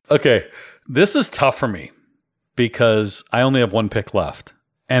 Okay, this is tough for me because I only have one pick left.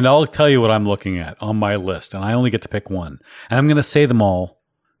 And I'll tell you what I'm looking at on my list, and I only get to pick one. And I'm going to say them all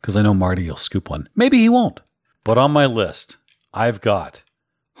because I know Marty will scoop one. Maybe he won't. But on my list, I've got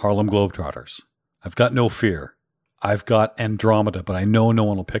Harlem Globetrotters. I've got No Fear. I've got Andromeda, but I know no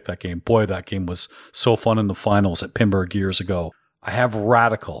one will pick that game. Boy, that game was so fun in the finals at Pinburg years ago. I have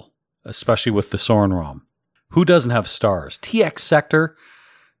Radical, especially with the Soren ROM. Who doesn't have Stars? TX Sector.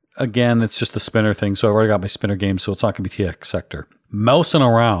 Again, it's just the spinner thing, so I've already got my spinner game, so it's not going to be TX Sector. Mousing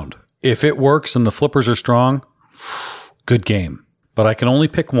Around. If it works and the flippers are strong, good game. But I can only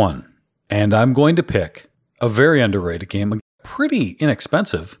pick one, and I'm going to pick a very underrated game, pretty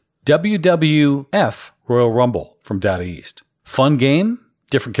inexpensive, WWF Royal Rumble from Data East. Fun game,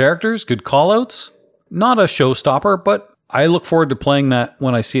 different characters, good callouts. Not a showstopper, but I look forward to playing that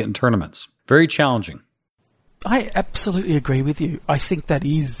when I see it in tournaments. Very challenging. I absolutely agree with you. I think that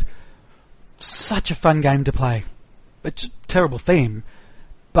is such a fun game to play. It's a terrible theme,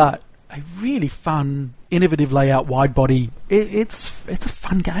 but a really fun, innovative layout, wide body. It's a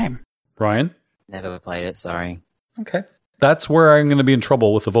fun game. Ryan? Never played it, sorry. Okay. That's where I'm going to be in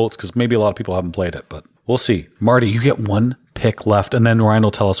trouble with the votes because maybe a lot of people haven't played it, but we'll see. Marty, you get one pick left, and then Ryan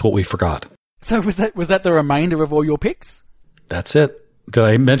will tell us what we forgot. So was that the remainder of all your picks? That's it. Did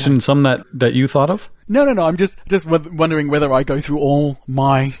I mention some that you thought of? No. I'm just wondering whether I go through all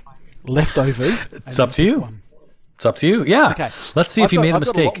my leftovers. It's up to you. It's up to you. Yeah. Okay. Let's see if you made a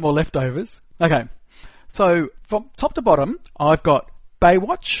mistake. I've got a lot more leftovers. Okay. So from top to bottom, I've got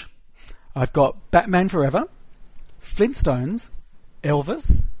Baywatch. I've got Batman Forever, Flintstones,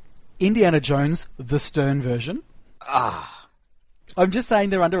 Elvis, Indiana Jones, the Stern version. I'm just saying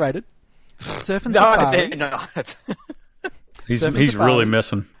they're underrated. Surf and Safari. No, they're not. He's really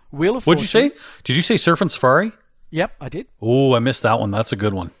missing. Wheel of Fortune. What'd you say? Did you say Surf and Safari? Yep, I did. Oh, I missed that one. That's a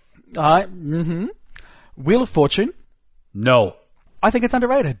good one. Wheel of Fortune. No. I think it's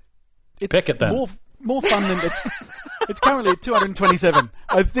underrated. It's Pick it then. More fun than it's currently at 227.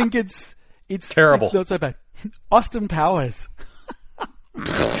 I think it's terrible. It's not so bad. Austin Powers.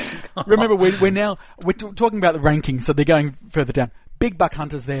 Remember, we're talking about the rankings, so they're going further down. Big Buck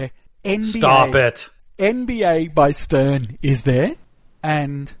Hunter's there. NBA. Stop it. NBA by Stern is there,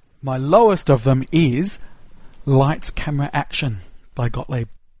 and my lowest of them is Lights, Camera, Action by Gottlieb.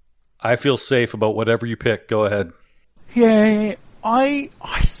 I feel safe about whatever you pick. Go ahead. Yeah, I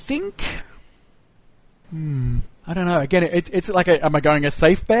think. I don't know. Again, it's like, am I going a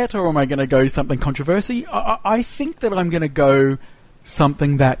safe bet or am I going to go something controversy? I think that I'm going to go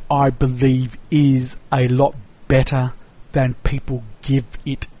something that I believe is a lot better than people give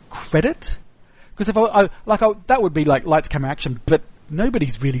it credit. Because if that would be like Lights, Camera, Action, but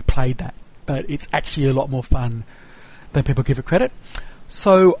nobody's really played that. But it's actually a lot more fun than people give it credit.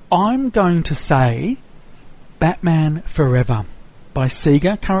 So I'm going to say Batman Forever by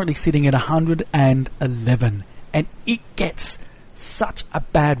Sega, currently sitting at 111. And it gets such a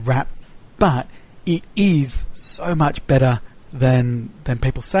bad rap, but it is so much better than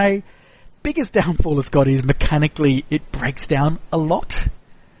people say. Biggest downfall it's got is mechanically it breaks down a lot,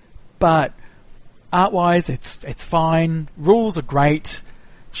 but art-wise it's fine. Rules are great.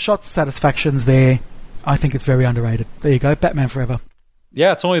 Shot satisfaction's there. I think it's very underrated. There you go, Batman Forever.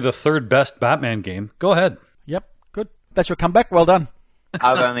 Yeah, it's only the third best Batman game. Go ahead. Yep, good. That's your comeback. Well done.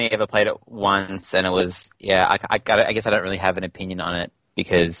 I've only ever played it once, and it was, I guess I don't really have an opinion on it,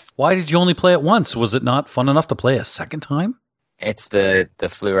 because... Why did you only play it once? Was it not fun enough to play a second time? It's the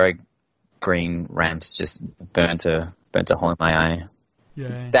fluoro green ramps just burnt a hole in my eye.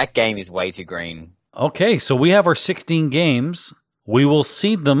 Yeah. That game is way too green. Okay, so we have our 16 games. We will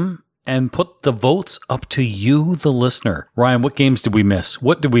seed them and put the votes up to you, the listener. Ryan, what games did we miss?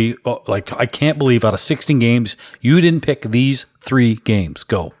 What did we... I can't believe out of 16 games, you didn't pick these 3 games.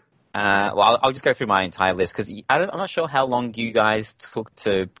 Go. Well, I'll just go through my entire list, because I'm not sure how long you guys took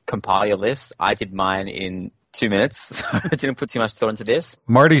to compile your list. I did mine in 2 minutes, so I didn't put too much thought into this.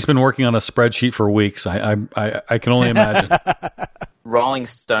 Marty's been working on a spreadsheet for weeks. I can only imagine. Rolling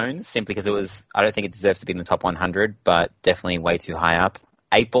Stones, simply because I don't think it deserves to be in the top 100, but definitely way too high up.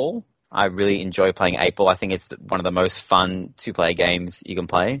 8-Ball. I really enjoy playing 8-Ball. I think it's one of the most fun two-player games you can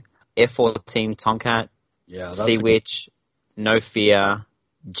play. F-14 Tomcat. Sea Witch. No Fear.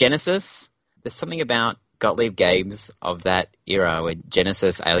 Genesis. There's something about Gottlieb games of that era, with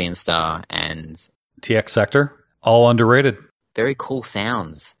Genesis, Alien Star, and... TX Sector. All underrated. Very cool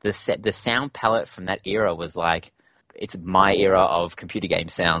sounds. The sound palette from that era was like... It's my era of computer game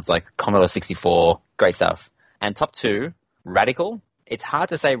sounds, like Commodore 64. Great stuff. And top 2, Radical. It's hard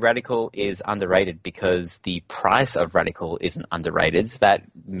to say Radical is underrated, because the price of Radical isn't underrated. That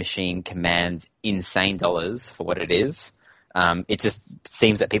machine commands insane dollars for what it is. It just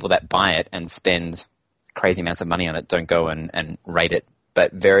seems that people that buy it and spend crazy amounts of money on it don't go and rate it.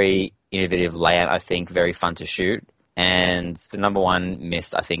 But very innovative layout, I think, very fun to shoot. And the number one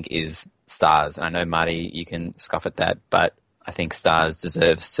missed, I think, is Stars. And I know, Marty, you can scoff at that, but I think Stars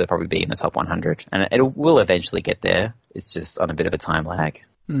deserves to probably be in the top 100. And it will eventually get there. It's just on a bit of a time lag.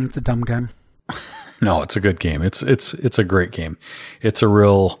 It's a dumb game. No, it's a good game. It's a great game. It's a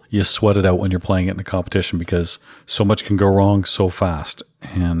real, you sweat it out when you're playing it in a competition, because so much can go wrong so fast.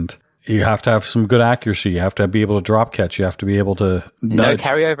 And you have to have some good accuracy. You have to be able to drop catch. You have to be able to nudge.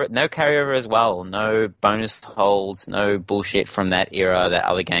 No carryover as well. No bonus holds, no bullshit from that era that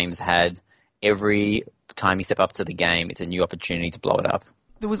other games had. Every time you step up to the game, it's a new opportunity to blow it up.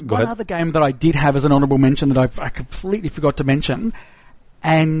 There was one other game that I did have as an honourable mention that I completely forgot to mention,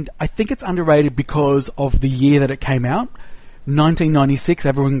 and I think it's underrated because of the year that it came out. 1996,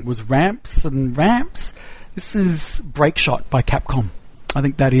 everyone was ramps and ramps. This is Break Shot by Capcom. I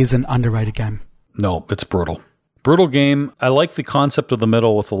think that is an underrated game. No, it's brutal. Brutal game. I like the concept of the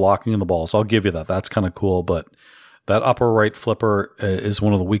middle with the locking of the balls. I'll give you that. That's kind of cool, but that upper right flipper is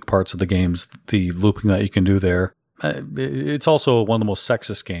one of the weak parts of the games, the looping that you can do there. It's also one of the most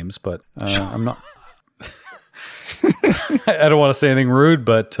sexist games, but I'm not... I don't want to say anything rude,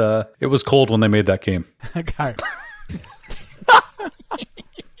 but it was cold when they made that game. Okay.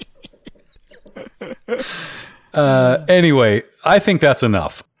 Anyway, I think that's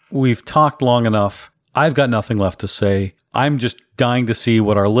enough. We've talked long enough. I've got nothing left to say. I'm just dying to see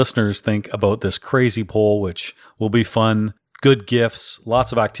what our listeners think about this crazy poll, which will be fun. Good gifts,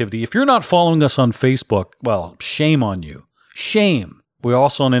 lots of activity. If you're not following us on Facebook, well, shame on you. Shame. We're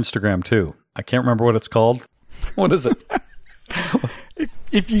also on Instagram too. I can't remember what it's called. What is it?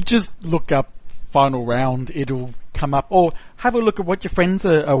 If you just look up Final Round, it'll come up. Or have a look at what your friends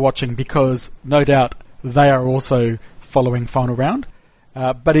are watching, because no doubt they are also following Final Round.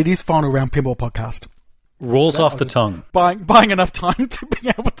 But it is Final Round Pinball Podcast. Rolls off the tongue. Buying enough time to be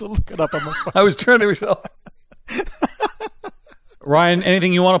able to look it up on my phone. I was trying to... Ryan,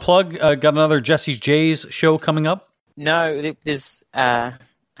 anything you want to plug? Got another Jesse's J's show coming up? No, there's...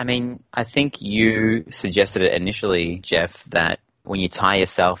 I think you suggested it initially, Jeff, that when you tie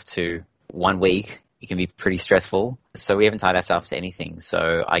yourself to 1 week, it can be pretty stressful. So we haven't tied ourselves to anything.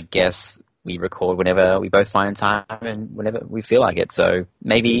 So I guess we record whenever we both find time and whenever we feel like it. So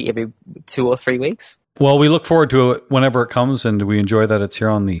maybe every 2 or 3 weeks. Well, we look forward to it whenever it comes, and we enjoy that it's here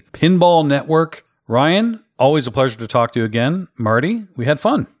on the Pinball Network. Ryan, always a pleasure to talk to you again. Marty, we had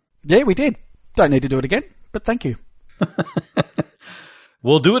fun. Yeah, we did. Don't need to do it again, but thank you.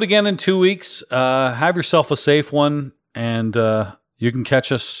 We'll do it again in 2 weeks. Have yourself a safe one, and you can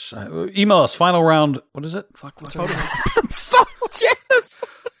catch us. Email us, final round. What is it? Fuck, what's Jeff!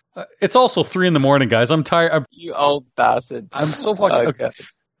 It's also 3 a.m, guys. I'm tired. You old bastard. I'm so fucking... Okay.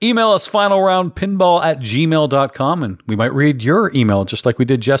 Email us finalroundpinball@gmail.com, and we might read your email just like we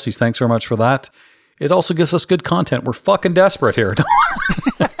did Jesse's. Thanks very much for that. It also gives us good content. We're fucking desperate here.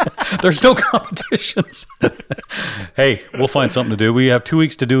 There's no competitions. Hey, we'll find something to do. We have 2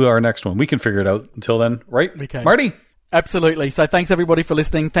 weeks to do our next one. We can figure it out until then, right? We can. Marty? Absolutely. So thanks everybody for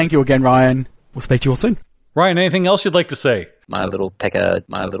listening. Thank you again, Ryan. We'll speak to you all soon. Ryan, anything else you'd like to say? My little pecker,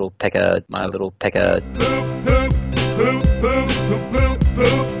 my little pecker, my little pecker. Poop, poop, poop, poop, poop, poop,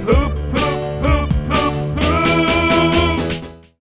 poop.